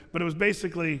he said, but it was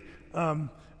basically,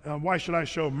 why should I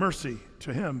show mercy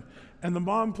to him? And the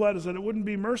mom pled and said it wouldn't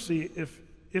be mercy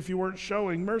if you weren't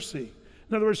showing mercy.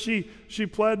 In other words, she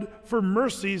pled for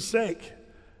mercy's sake.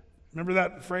 Remember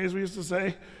that phrase we used to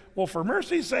say? Well, for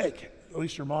mercy's sake. At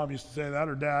least your mom used to say that,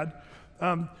 or dad.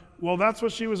 Well, that's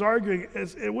what she was arguing.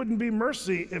 It wouldn't be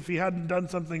mercy if he hadn't done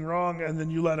something wrong and then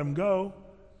you let him go.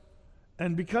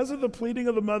 And because of the pleading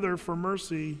of the mother for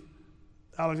mercy,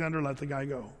 Alexander let the guy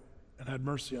go and had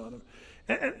mercy on him.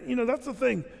 And that's the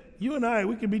thing. You and I,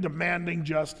 we can be demanding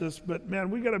justice, but man,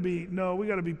 we got to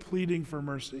be pleading for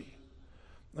mercy.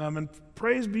 And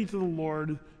praise be to the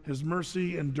Lord, his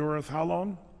mercy endureth how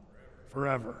long?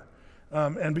 Forever.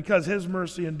 And because his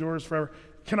mercy endures forever.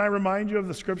 Can I remind you of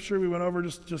the scripture we went over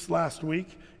just last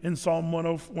week in Psalm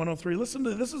 103? Listen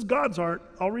to this is God's heart.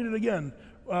 I'll read it again.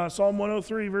 Psalm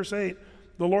 103, verse 8.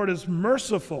 The Lord is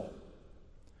merciful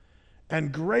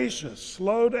and gracious,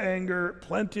 slow to anger,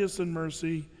 plenteous in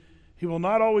mercy. He will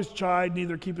not always chide,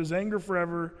 neither keep his anger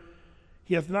forever.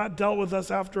 He hath not dealt with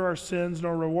us after our sins,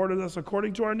 nor rewarded us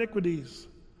according to our iniquities.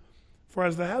 For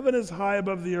as the heaven is high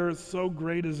above the earth, so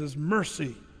great is his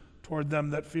mercy toward them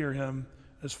that fear him.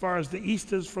 As far as the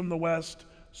east is from the west,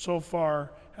 so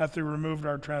far hath he removed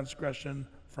our transgression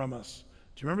from us.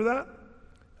 Do you remember that?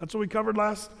 That's what we covered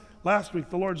last week,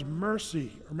 the Lord's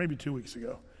mercy, or maybe 2 weeks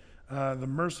ago. The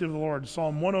mercy of the Lord,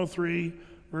 Psalm 103,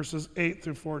 verses 8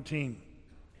 through 14.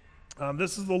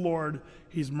 This is the Lord,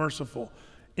 he's merciful.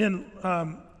 In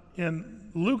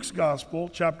Luke's Gospel,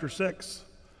 chapter 6,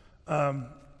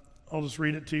 I'll just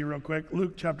read it to you real quick.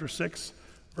 Luke chapter 6,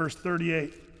 verse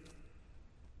 38.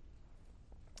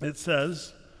 It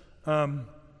says,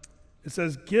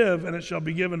 give, and it shall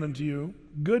be given unto you,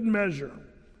 good measure,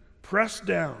 pressed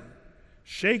down,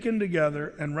 shaken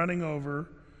together, and running over,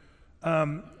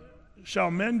 shall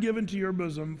men give into your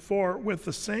bosom, for with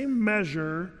the same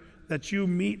measure that you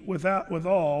mete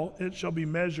withal, it shall be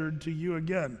measured to you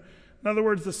again. In other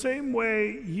words, the same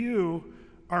way you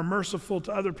are merciful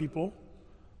to other people,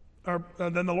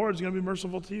 then the Lord is going to be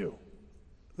merciful to you.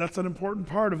 That's an important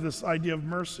part of this idea of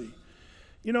mercy.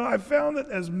 I've found that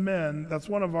as men, that's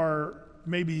one of our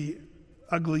maybe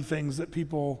ugly things that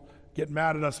people get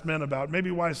mad at us men about. Maybe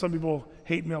why some people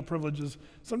hate male privileges.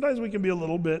 Sometimes we can be a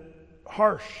little bit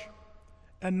harsh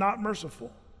and not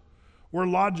merciful. We're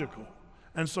logical,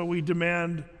 and so we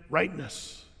demand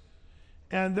rightness.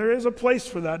 And there is a place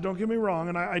for that, don't get me wrong,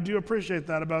 and I do appreciate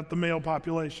that about the male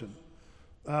population.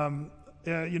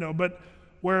 But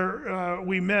where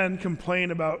we men complain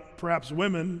about perhaps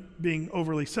women being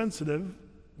overly sensitive,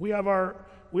 we have our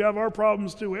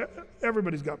problems too.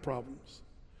 Everybody's got problems.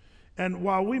 And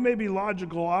while we may be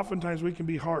logical, oftentimes we can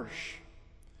be harsh.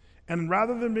 And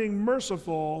rather than being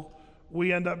merciful,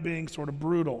 we end up being sort of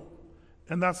brutal.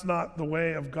 And that's not the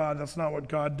way of God. That's not what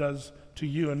God does to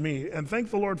you and me. And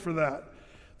thank the Lord for that.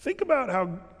 Think about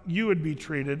how you would be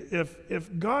treated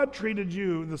if God treated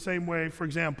you the same way, for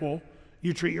example,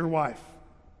 you treat your wife.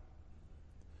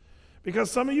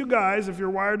 Because some of you guys, if you're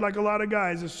wired like a lot of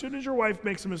guys, as soon as your wife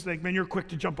makes a mistake, man, you're quick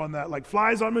to jump on that, like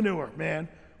flies on manure, man.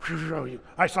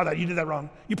 I saw that, you did that wrong.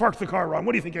 You parked the car wrong.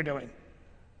 What do you think you're doing?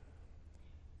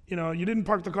 You didn't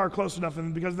park the car close enough,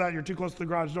 and because of that, you're too close to the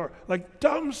garage door. Like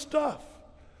dumb stuff.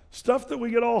 Stuff that we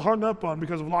get all hung up on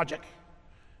because of logic.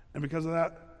 And because of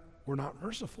that, we're not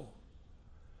merciful.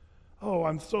 Oh,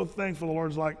 I'm so thankful the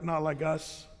Lord's not like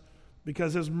us,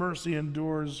 because his mercy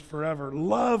endures forever.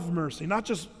 Love mercy, not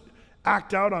just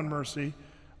act out on mercy.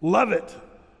 Love it.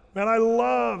 Man, I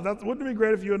love that. Wouldn't it be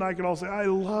great if you and I could all say, I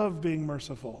love being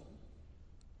merciful?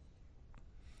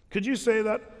 Could you say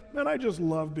that? Man, I just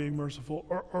love being merciful.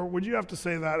 Or would you have to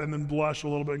say that and then blush a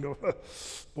little bit and go,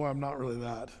 boy, I'm not really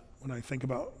that, when I think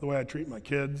about the way I treat my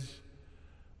kids,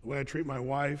 the way I treat my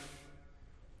wife,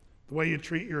 the way you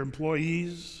treat your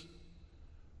employees.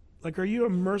 Like, are you a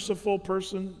merciful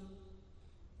person?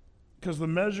 Because the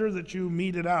measure that you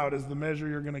mete it out is the measure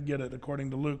you're going to get it, according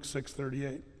to Luke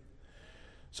 6:38.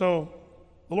 So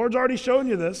the Lord's already shown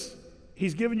you this.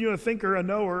 He's given you a thinker, a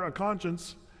knower, a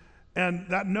conscience, and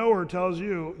that knower tells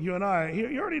you and I,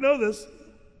 you already know this,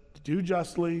 to do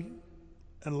justly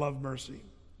and love mercy.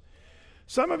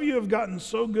 Some of you have gotten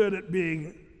so good at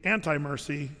being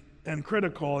anti-mercy and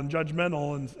critical and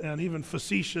judgmental and even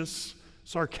facetious,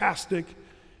 sarcastic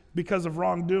because of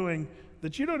wrongdoing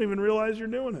that you don't even realize you're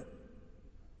doing it.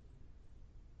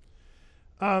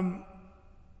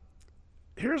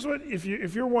 Here's what,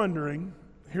 if you're wondering,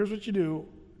 here's what you do.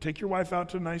 Take your wife out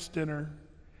to a nice dinner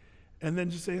and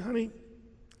then just say, honey,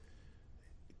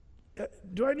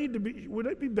 would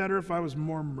it be better if I was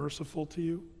more merciful to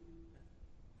you?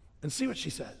 and see what she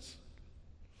says.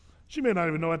 She may not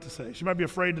even know what to say. She might be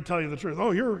afraid to tell you the truth.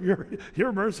 Oh,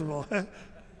 you're merciful.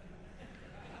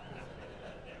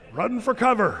 Run for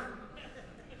cover.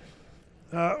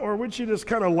 Or would she just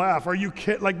kind of laugh? Are you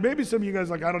kidding? Like maybe some of you guys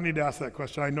are like, I don't need to ask that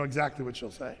question. I know exactly what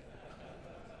she'll say.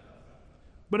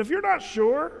 But if you're not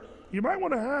sure, you might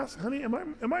want to ask, honey,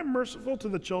 am I merciful to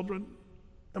the children?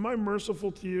 Am I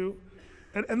merciful to you?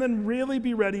 And then really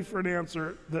be ready for an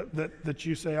answer that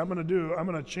you say, I'm going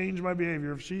to change my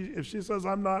behavior. If she says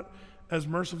I'm not as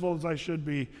merciful as I should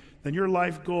be, then your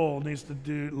life goal needs to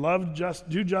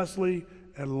do justly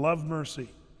and love mercy.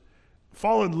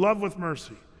 Fall in love with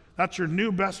mercy. That's your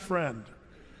new best friend.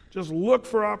 Just look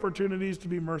for opportunities to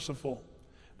be merciful.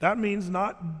 That means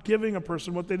not giving a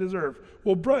person what they deserve.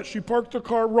 Well, Brett, she parked the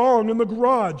car wrong in the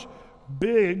garage.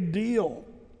 Big deal.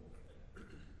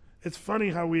 It's funny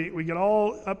how we get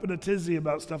all up in a tizzy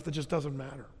about stuff that just doesn't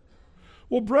matter.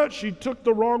 Well, Brett, she took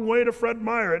the wrong way to Fred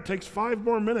Meyer. It takes 5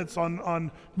 more minutes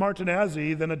on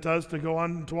Martinezzi than it does to go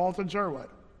on to Alton Sherwood.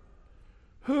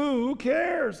 Who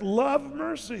cares? Love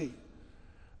mercy.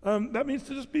 That means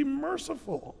to just be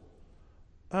merciful.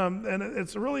 And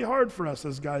it's really hard for us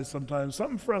as guys sometimes.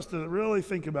 Something for us to really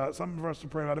think about, something for us to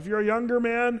pray about. If you're a younger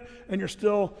man and you're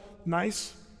still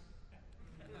nice,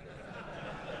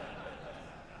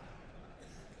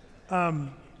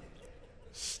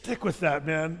 stick with that,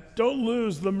 man. Don't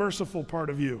lose the merciful part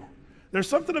of you. There's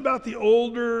something about the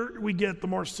older we get, the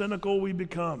more cynical we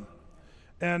become.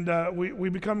 And we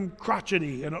become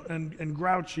crotchety and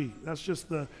grouchy. That's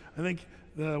just I think,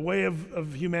 the way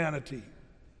of humanity.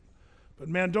 But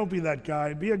man, don't be that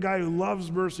guy. Be a guy who loves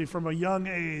mercy from a young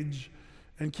age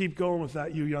and keep going with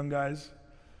that, you young guys.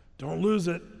 Don't lose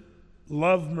it.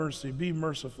 Love mercy. Be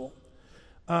merciful.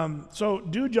 So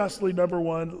do justly, number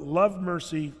 1, love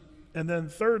mercy, and then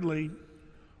thirdly,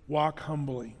 walk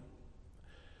humbly.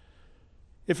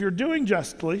 If you're doing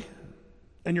justly,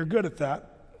 and you're good at that,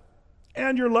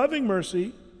 and you're loving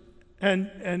mercy, and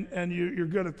you're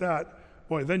good at that,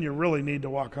 boy, then you really need to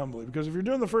walk humbly. Because if you're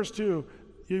doing the first 2,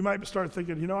 you might start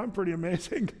thinking, I'm pretty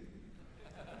amazing.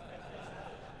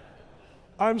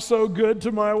 I'm so good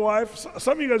to my wife.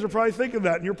 Some of you guys are probably thinking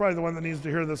that, and you're probably the one that needs to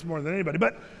hear this more than anybody.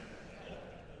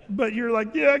 But you're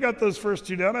like, yeah, I got those first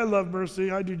 2 down. I love mercy.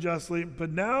 I do justly.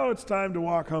 But now it's time to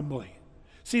walk humbly.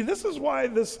 See, this is why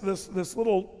this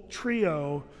little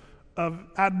trio of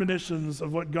admonitions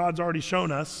of what God's already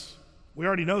shown us, we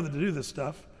already know that to do this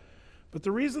stuff. But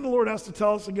the reason the Lord has to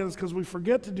tell us again is because we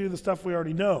forget to do the stuff we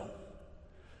already know.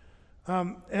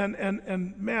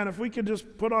 And man, if we could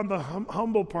just put on the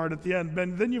humble part at the end,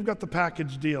 then you've got the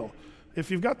package deal.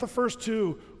 If you've got the first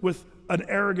 2 with an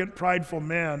arrogant, prideful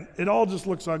man, it all just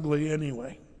looks ugly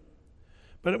anyway.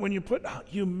 But when you put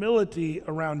humility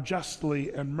around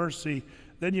justly and mercy,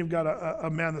 then you've got a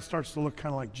man that starts to look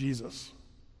kind of like Jesus.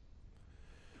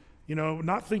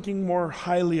 Not thinking more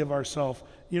highly of ourselves.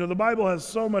 The Bible has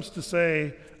so much to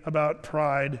say about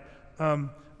pride.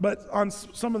 But on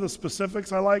some of the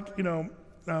specifics, I like,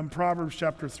 Proverbs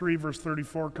chapter 3, verse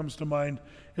 34 comes to mind.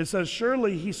 It says,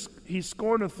 surely he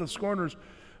scorneth the scorners,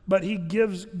 but he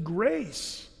gives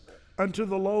grace unto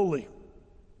the lowly.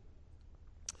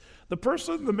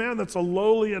 The man that's a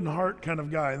lowly in heart kind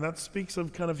of guy, and that speaks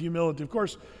of kind of humility. Of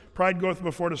course, pride goeth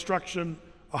before destruction,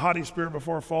 a haughty spirit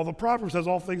before a fall. The Proverbs has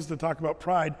all things to talk about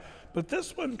pride, but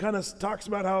this one kind of talks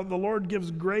about how the Lord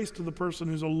gives grace to the person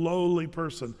who's a lowly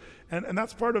person. And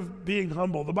that's part of being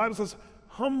humble. The Bible says,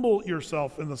 humble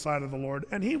yourself in the sight of the Lord,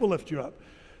 and he will lift you up.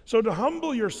 So to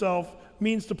humble yourself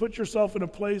means to put yourself in a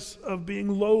place of being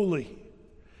lowly.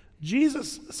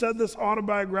 Jesus said this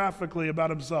autobiographically about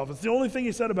himself. It's the only thing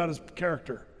he said about his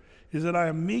character. He said, I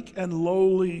am meek and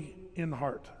lowly in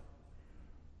heart.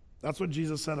 That's what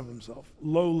Jesus said of himself.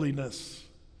 Lowliness.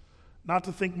 Not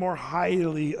to think more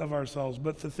highly of ourselves,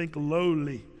 but to think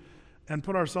lowly and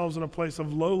put ourselves in a place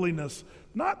of lowliness.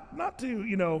 Not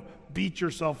to, beat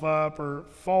yourself up or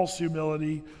false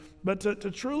humility, but to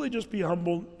truly just be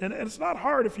humble. And it's not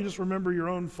hard if you just remember your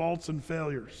own faults and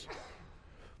failures.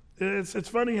 It's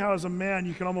funny how as a man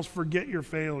you can almost forget your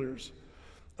failures.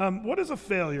 What is a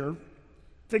failure?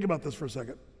 Think about this for a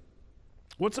second.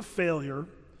 What's a failure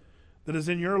that is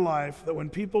in your life that when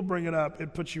people bring it up,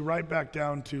 it puts you right back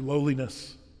down to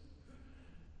lowliness?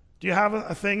 Do you have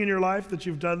a thing in your life that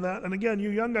you've done that? And again,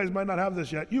 you young guys might not have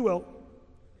this yet. You will.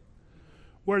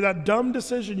 Where that dumb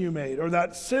decision you made or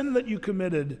that sin that you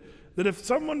committed, that if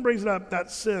someone brings it up,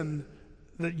 that sin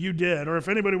that you did, or if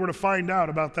anybody were to find out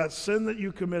about that sin that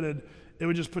you committed, it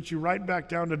would just put you right back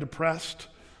down to depressed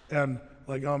and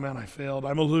like, oh man, I failed.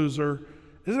 I'm a loser.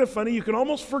 Isn't it funny? You can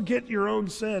almost forget your own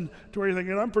sin to where you're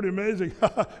thinking, I'm pretty amazing.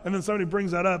 And then somebody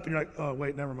brings that up and you're like, oh,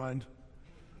 wait, never mind.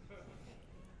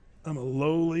 I'm a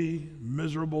lowly,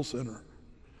 miserable sinner.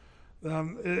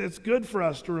 It's good for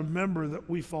us to remember that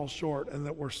we fall short and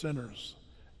that we're sinners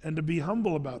and to be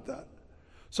humble about that.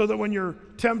 So that when you're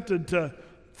tempted to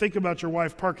think about your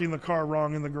wife parking the car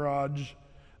wrong in the garage,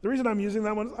 the reason I'm using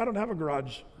that one is I don't have a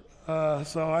garage.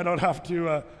 So I don't have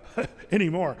to,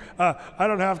 anymore. I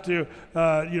don't have to,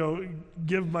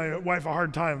 give my wife a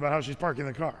hard time about how she's parking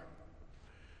the car.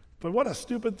 But what a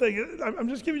stupid thing. I'm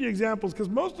just giving you examples because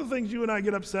most of the things you and I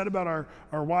get upset about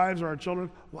our wives or our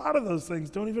children, a lot of those things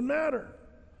don't even matter.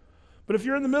 But if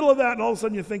you're in the middle of that and all of a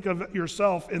sudden you think of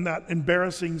yourself in that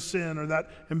embarrassing sin or that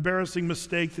embarrassing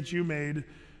mistake that you made,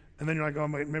 and then you're like, oh,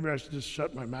 wait, maybe I should just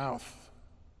shut my mouth.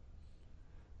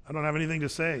 I don't have anything to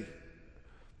say.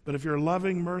 But if you're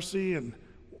loving mercy and,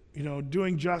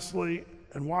 doing justly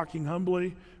and walking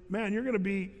humbly, man, you're going to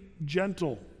be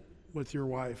gentle with your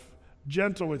wife.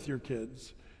 Gentle with your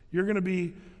kids. You're going to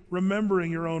be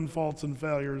remembering your own faults and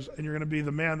failures, and you're going to be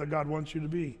the man that God wants you to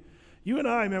be. You and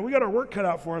I, man, we got our work cut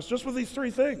out for us just with these three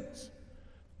things.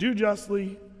 Do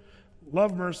justly,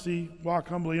 love mercy, walk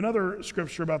humbly. Another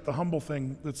scripture about the humble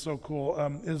thing that's so cool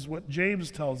is what James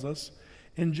tells us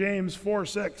in James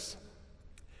 4:6.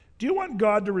 Do you want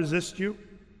God to resist you?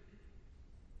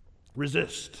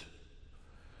 Resist.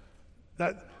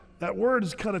 That word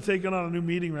is kind of taken on a new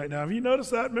meaning right now. Have you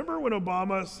noticed that? Remember when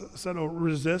Obama said, oh,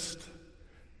 resist?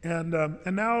 And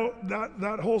now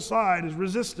that whole side is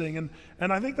resisting.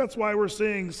 And I think that's why we're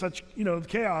seeing such,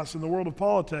 chaos in the world of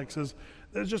politics is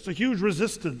there's just a huge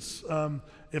resistance.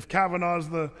 If Kavanaugh's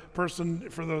the person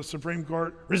for the Supreme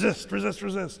Court, resist, resist,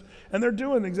 resist. And they're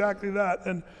doing exactly that.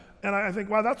 And I think,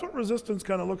 wow, that's what resistance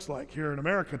kind of looks like here in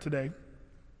America today.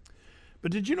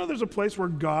 But did you know there's a place where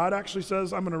God actually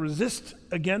says, I'm going to resist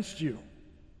against you?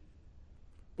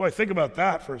 Boy, think about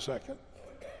that for a second.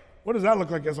 What does that look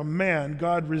like as a man?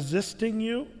 God resisting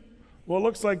you? Well, it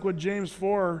looks like what James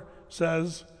 4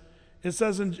 says. It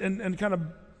says, and kind of,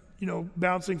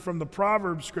 bouncing from the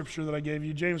Proverbs scripture that I gave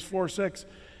you, James 4:6,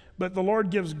 but the Lord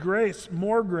gives grace,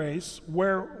 more grace,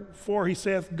 wherefore he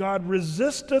saith, God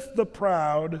resisteth the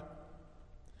proud,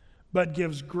 but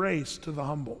gives grace to the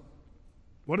humble.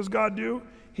 What does God do?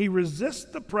 He resists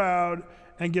the proud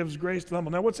and gives grace to the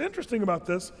humble. Now, what's interesting about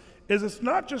this is it's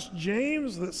not just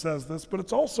James that says this, but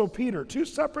it's also Peter. Two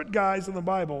separate guys in the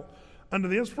Bible, under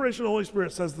the inspiration of the Holy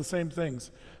Spirit, says the same things.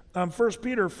 1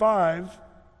 Peter 5,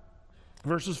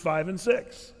 verses 5 and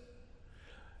 6.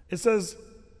 It says,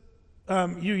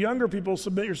 you younger people,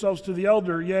 submit yourselves to the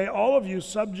elder. Yea, all of you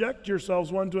subject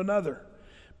yourselves one to another.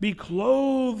 Be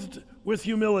clothed with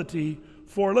humility,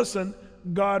 for listen,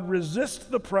 God resists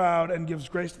the proud and gives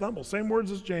grace to the humble. Same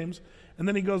words as James. And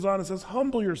then he goes on and says,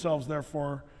 humble yourselves,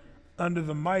 therefore, under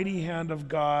the mighty hand of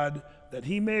God, that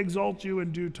he may exalt you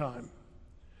in due time.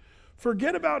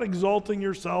 Forget about exalting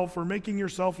yourself or making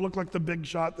yourself look like the big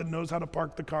shot that knows how to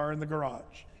park the car in the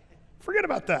garage. Forget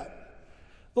about that.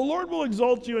 The Lord will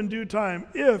exalt you in due time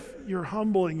if you're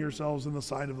humbling yourselves in the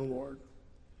sight of the Lord.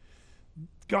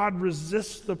 God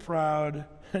resists the proud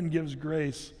and gives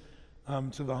grace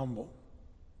to the humble.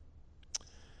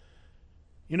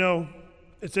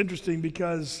 It's interesting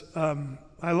because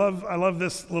I love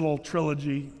this little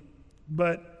trilogy,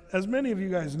 but as many of you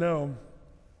guys know,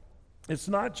 it's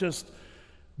not just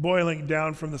boiling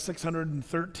down from the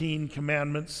 613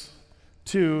 commandments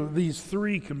to these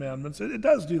 3 commandments. It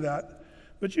does do that,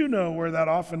 but you know where that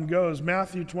often goes.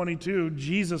 Matthew 22,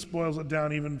 Jesus boils it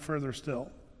down even further still.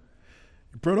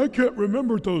 But I can't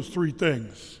remember those 3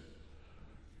 things.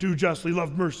 Do justly,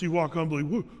 love mercy, walk humbly.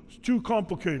 Woo, it's too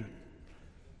complicated.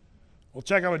 Well,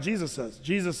 check out what Jesus says.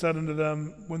 Jesus said unto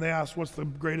them, when they asked, what's the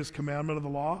greatest commandment of the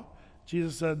law?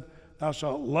 Jesus said, thou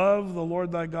shalt love the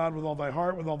Lord thy God with all thy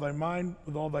heart, with all thy mind,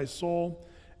 with all thy soul.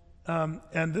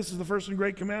 And this is the first and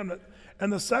great commandment.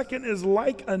 And the second is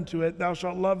like unto it, thou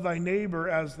shalt love thy neighbor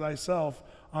as thyself.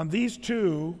 On these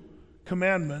 2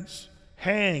 commandments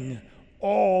hang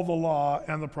all the law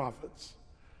and the prophets.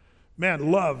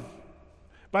 Man, love.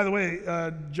 By the way,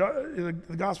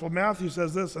 the Gospel of Matthew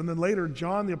says this, and then later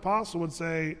John the Apostle would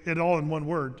say it all in one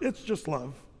word. It's just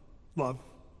love. Love.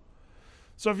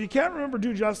 So if you can't remember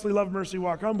do justly, love mercy,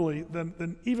 walk humbly,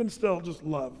 then even still just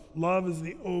love. Love is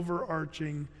the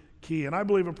overarching key. And I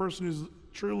believe a person who's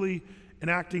truly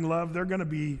enacting love, they're going to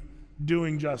be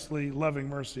doing justly, loving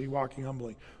mercy, walking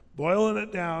humbly. Boiling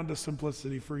it down to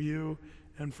simplicity for you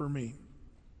and for me.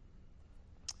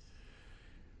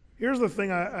 Here's the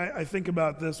thing I think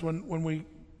about this when we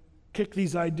kick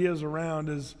these ideas around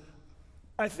is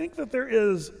I think that there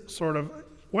is sort of,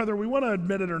 whether we want to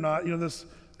admit it or not,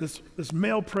 this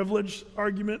male privilege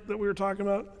argument that we were talking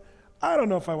about, I don't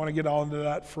know if I want to get all into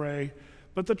that fray.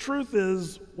 But the truth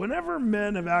is, whenever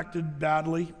men have acted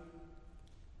badly,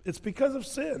 it's because of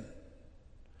sin.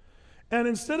 And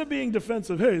instead of being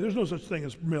defensive, hey, there's no such thing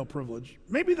as male privilege.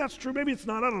 Maybe that's true, maybe it's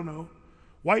not, I don't know.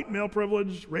 White male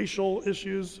privilege, racial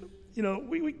issues,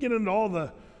 we get into all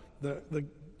the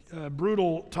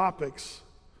brutal topics.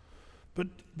 But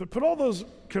put all those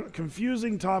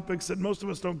confusing topics that most of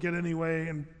us don't get anyway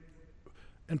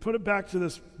and put it back to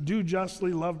this do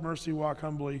justly, love mercy, walk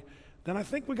humbly, then I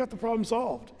think we got the problem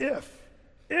solved. If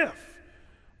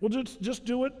we'll just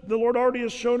do it, the Lord already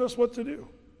has shown us what to do.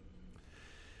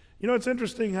 It's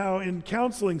interesting how in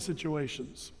counseling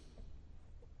situations,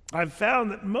 I've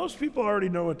found that most people already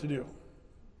know what to do.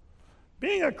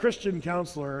 Being a Christian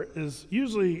counselor is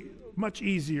usually much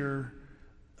easier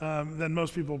than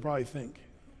most people probably think.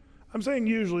 I'm saying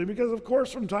usually because, of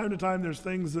course, from time to time, there's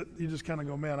things that you just kind of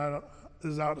go, man,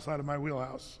 this is outside of my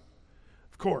wheelhouse.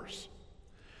 Of course.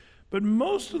 But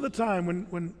most of the time,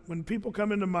 when people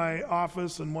come into my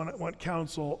office and want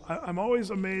counsel, I'm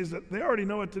always amazed that they already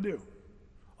know what to do.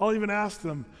 I'll even ask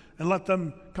them and let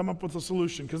them come up with a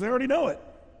solution because they already know it.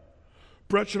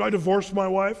 Brett, should I divorce my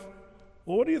wife?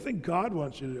 Well, what do you think God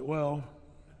wants you to do? Well,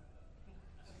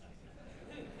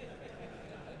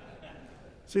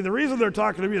 see, the reason they're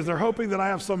talking to me is they're hoping that I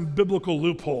have some biblical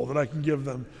loophole that I can give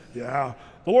them. Yeah,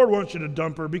 the Lord wants you to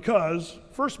dump her because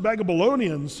First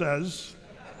Babylonians says.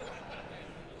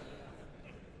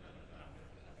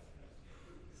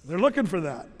 They're looking for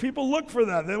that. People look for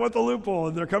that. They want the loophole,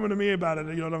 and they're coming to me about it.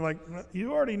 And I'm like,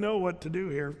 you already know what to do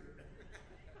here.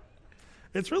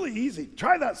 It's really easy.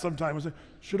 Try that sometime. Say,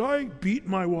 should I beat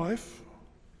my wife?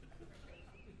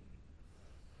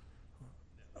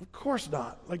 Of course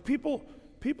not. Like people,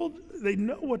 they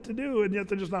know what to do, and yet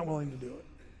they're just not willing to do it.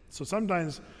 So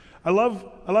sometimes, I love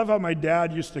how my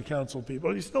dad used to counsel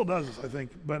people. He still does, I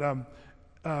think, but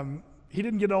he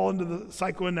didn't get all into the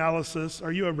psychoanalysis.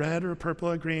 Are you a red or a purple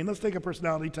or green? Let's take a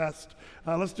personality test.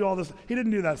 Let's do all this. He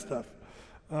didn't do that stuff.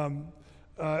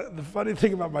 The funny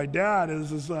thing about my dad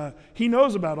is he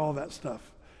knows about all that stuff.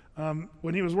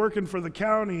 When he was working for the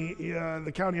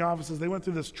county offices, they went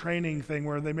through this training thing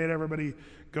where they made everybody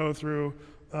go through,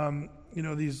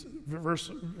 these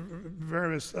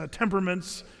various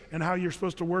temperaments and how you're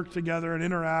supposed to work together and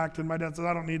interact. And my dad said,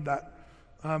 I don't need that.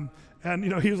 And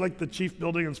he was like the chief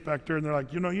building inspector, and they're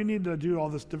like, you need to do all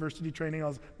this diversity training. I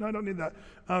was, no, I don't need that.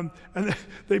 And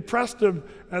they pressed him,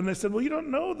 and they said, well, you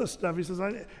don't know this stuff. He says,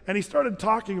 and he started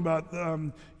talking about,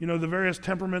 the various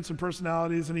temperaments and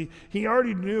personalities, and he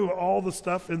already knew all the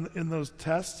stuff in those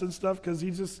tests and stuff, because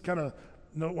he's just kind of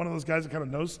one of those guys that kind of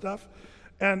knows stuff.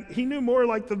 And he knew more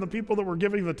than the people that were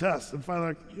giving the tests. And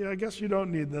finally, yeah, I guess you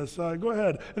don't need this. Go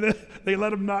ahead. And then they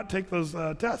let him not take those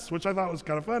tests, which I thought was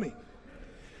kind of funny.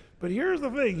 But here's the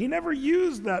thing, he never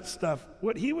used that stuff.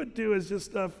 What he would do is just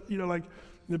stuff, like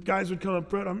the guys would come up,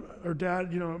 Brett, or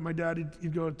Dad, my dad,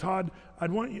 he'd go, Todd, I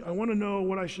want to know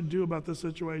what I should do about this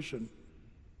situation.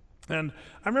 And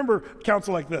I remember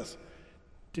counsel like this.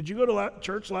 Did you go to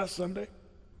church last Sunday?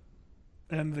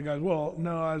 And the guy, well,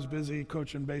 no, I was busy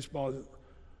coaching baseball.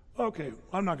 Okay,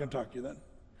 I'm not going to talk to you then.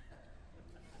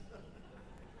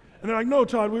 And they're like, no,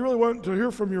 Todd, we really want to hear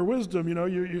from your wisdom.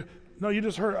 You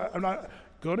just heard, I'm not.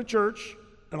 Go to church,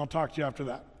 and I'll talk to you after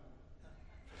that.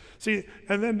 See,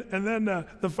 and then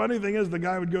the funny thing is, the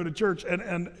guy would go to church,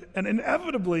 and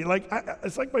inevitably,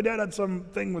 it's like my dad had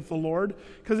something with the Lord,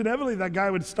 because inevitably that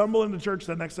guy would stumble into church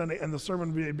that next Sunday, and the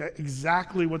sermon would be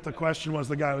exactly what the question was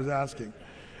the guy was asking.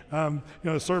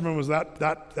 The sermon was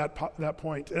that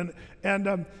point, and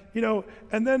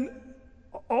then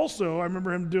also I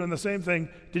remember him doing the same thing.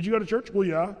 Did you go to church? Well,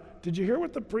 yeah. Did you hear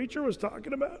what the preacher was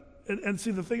talking about? And see,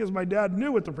 the thing is, my dad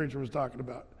knew what the preacher was talking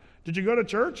about. Did you go to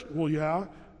church? Well, yeah.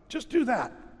 Just do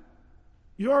that.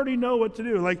 You already know what to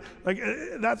do.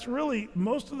 That's really,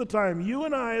 most of the time, you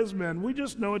and I as men, we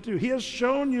just know what to do. He has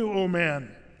shown you, oh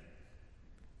man,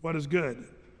 what is good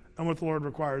and what the Lord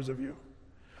requires of you.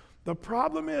 The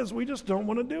problem is, we just don't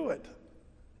want to do it.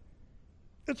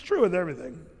 It's true with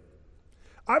everything.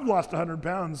 I've lost 100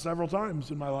 pounds several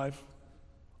times in my life.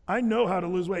 I know how to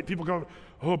lose weight. People go,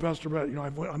 oh, Pastor Brett,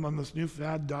 I'm on this new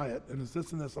fad diet, and it's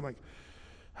this and this. I'm like,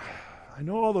 I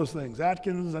know all those things.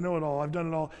 Atkins, I know it all. I've done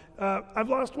it all. I've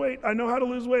lost weight. I know how to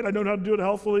lose weight. I know how to do it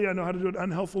healthfully. I know how to do it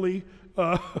unhealthily.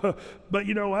 But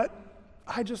you know what?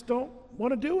 I just don't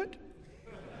want to do it.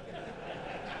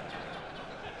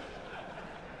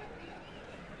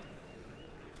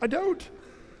 I don't.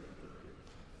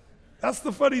 That's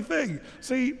the funny thing.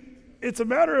 See, it's a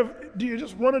matter of, do you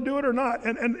just want to do it or not?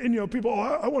 And people,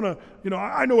 I want to,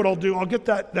 I know what I'll do. I'll get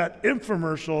that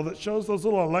infomercial that shows those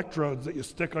little electrodes that you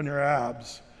stick on your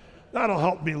abs. That'll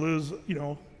help me lose,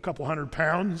 a couple 100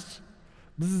 pounds.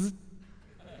 Bzz,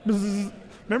 bzz.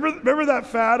 Remember that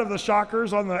fad of the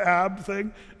shockers on the ab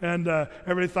thing? And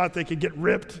everybody thought they could get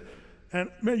ripped. And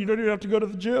man, you don't even have to go to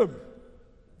the gym.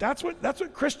 That's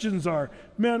what Christians are.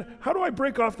 Man, how do I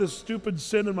break off this stupid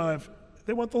sin in my life?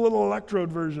 They want the little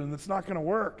electrode version that's not going to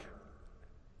work.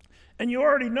 And you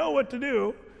already know what to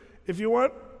do. If you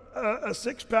want a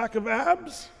six-pack of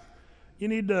abs, you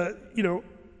need to,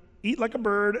 eat like a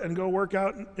bird and go work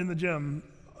out in the gym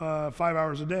 5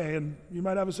 hours a day, and you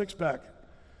might have a six-pack.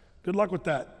 Good luck with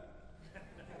that.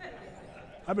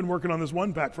 I've been working on this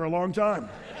one-pack for a long time.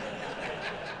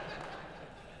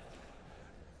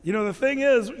 The thing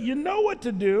is, you know what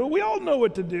to do. We all know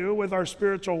what to do with our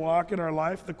spiritual walk in our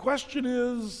life. The question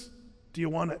is, do you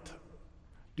want it?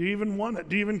 Do you even want it?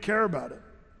 Do you even care about it?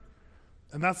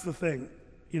 And that's the thing.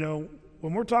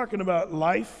 When we're talking about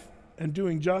life and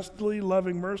doing justly,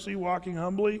 loving mercy, walking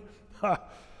humbly,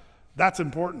 that's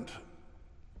important.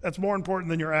 That's more important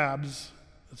than your abs.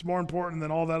 It's more important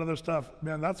than all that other stuff.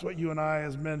 Man, that's what you and I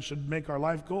as men should make our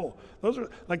life goal. Those are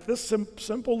like this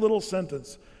simple little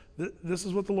sentence. This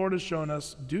is what the Lord has shown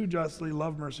us. Do justly,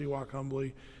 love mercy, walk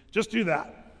humbly. Just do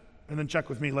that, and then check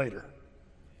with me later.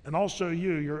 And I'll show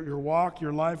you your walk,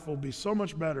 your life will be so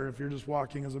much better if you're just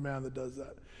walking as a man that does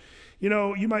that.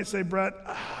 You might say, Brett,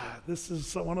 this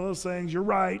is one of those things. You're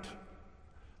right.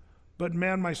 But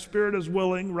man, my spirit is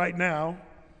willing right now,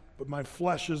 but my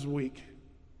flesh is weak.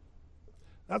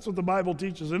 That's what the Bible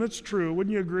teaches, and it's true.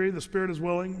 Wouldn't you agree? The spirit is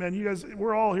willing. Man, you guys,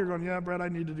 we're all here going, yeah, Brett, I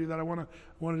need to do that. I want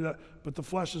to do that. But the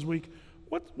flesh is weak.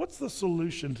 What's the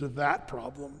solution to that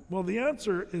problem? Well, the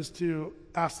answer is to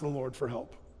ask the Lord for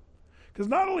help. Because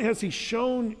not only has he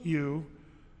shown you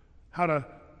how to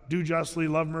do justly,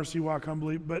 love mercy, walk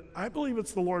humbly, but I believe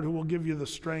it's the Lord who will give you the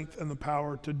strength and the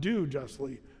power to do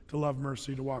justly, to love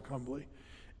mercy, to walk humbly.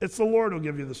 It's the Lord who will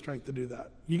give you the strength to do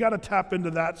that. You got to tap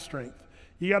into that strength.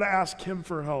 You got to ask him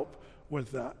for help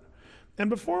with that. And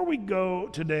before we go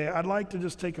today, I'd like to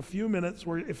just take a few minutes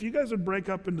where if you guys would break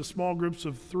up into small groups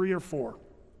of 3 or 4.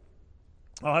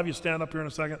 I'll have you stand up here in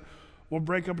a second. We'll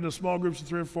break up into small groups of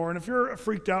 3 or 4. And if you're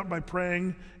freaked out by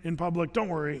praying in public, don't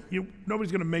worry.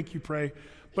 Nobody's going to make you pray.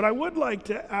 But I would like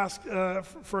to ask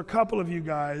for a couple of you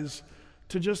guys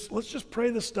to let's just pray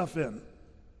this stuff in.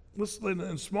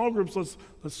 In small groups, let's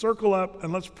circle up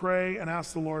and let's pray and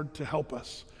ask the Lord to help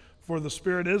us. For the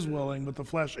spirit is willing, but the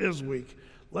flesh is weak.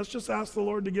 Let's just ask the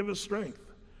Lord to give us strength,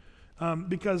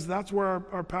 because that's where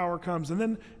our power comes. And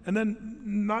then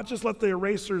not just let the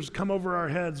erasers come over our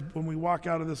heads when we walk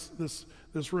out of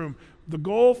this room. The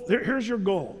goal, here's your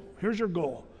goal. Here's your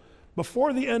goal.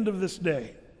 Before the end of this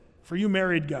day, for you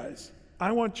married guys,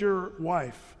 I want your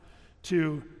wife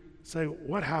to say,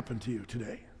 what happened to you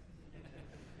today?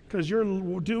 Because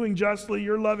you're doing justly,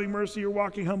 you're loving mercy, you're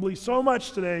walking humbly so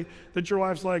much today that your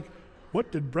wife's like,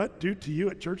 what did Brett do to you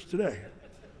at church today?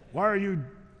 Why are you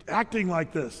acting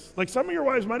like this? Like some of your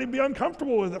wives might even be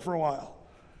uncomfortable with it for a while.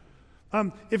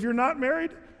 If you're not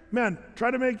married, man,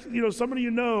 try to make somebody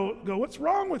go, what's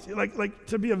wrong with you? Like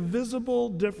to be a visible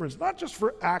difference, not just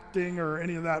for acting or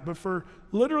any of that, but for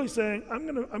literally saying, I'm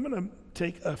gonna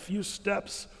take a few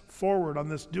steps forward on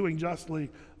this doing justly,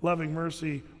 loving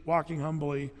mercy, walking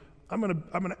humbly. I'm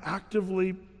gonna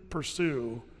actively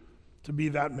pursue to be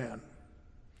that man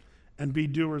and be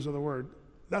doers of the word.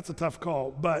 That's a tough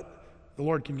call, but the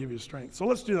Lord can give you strength. So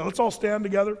let's do that. Let's all stand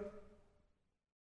together.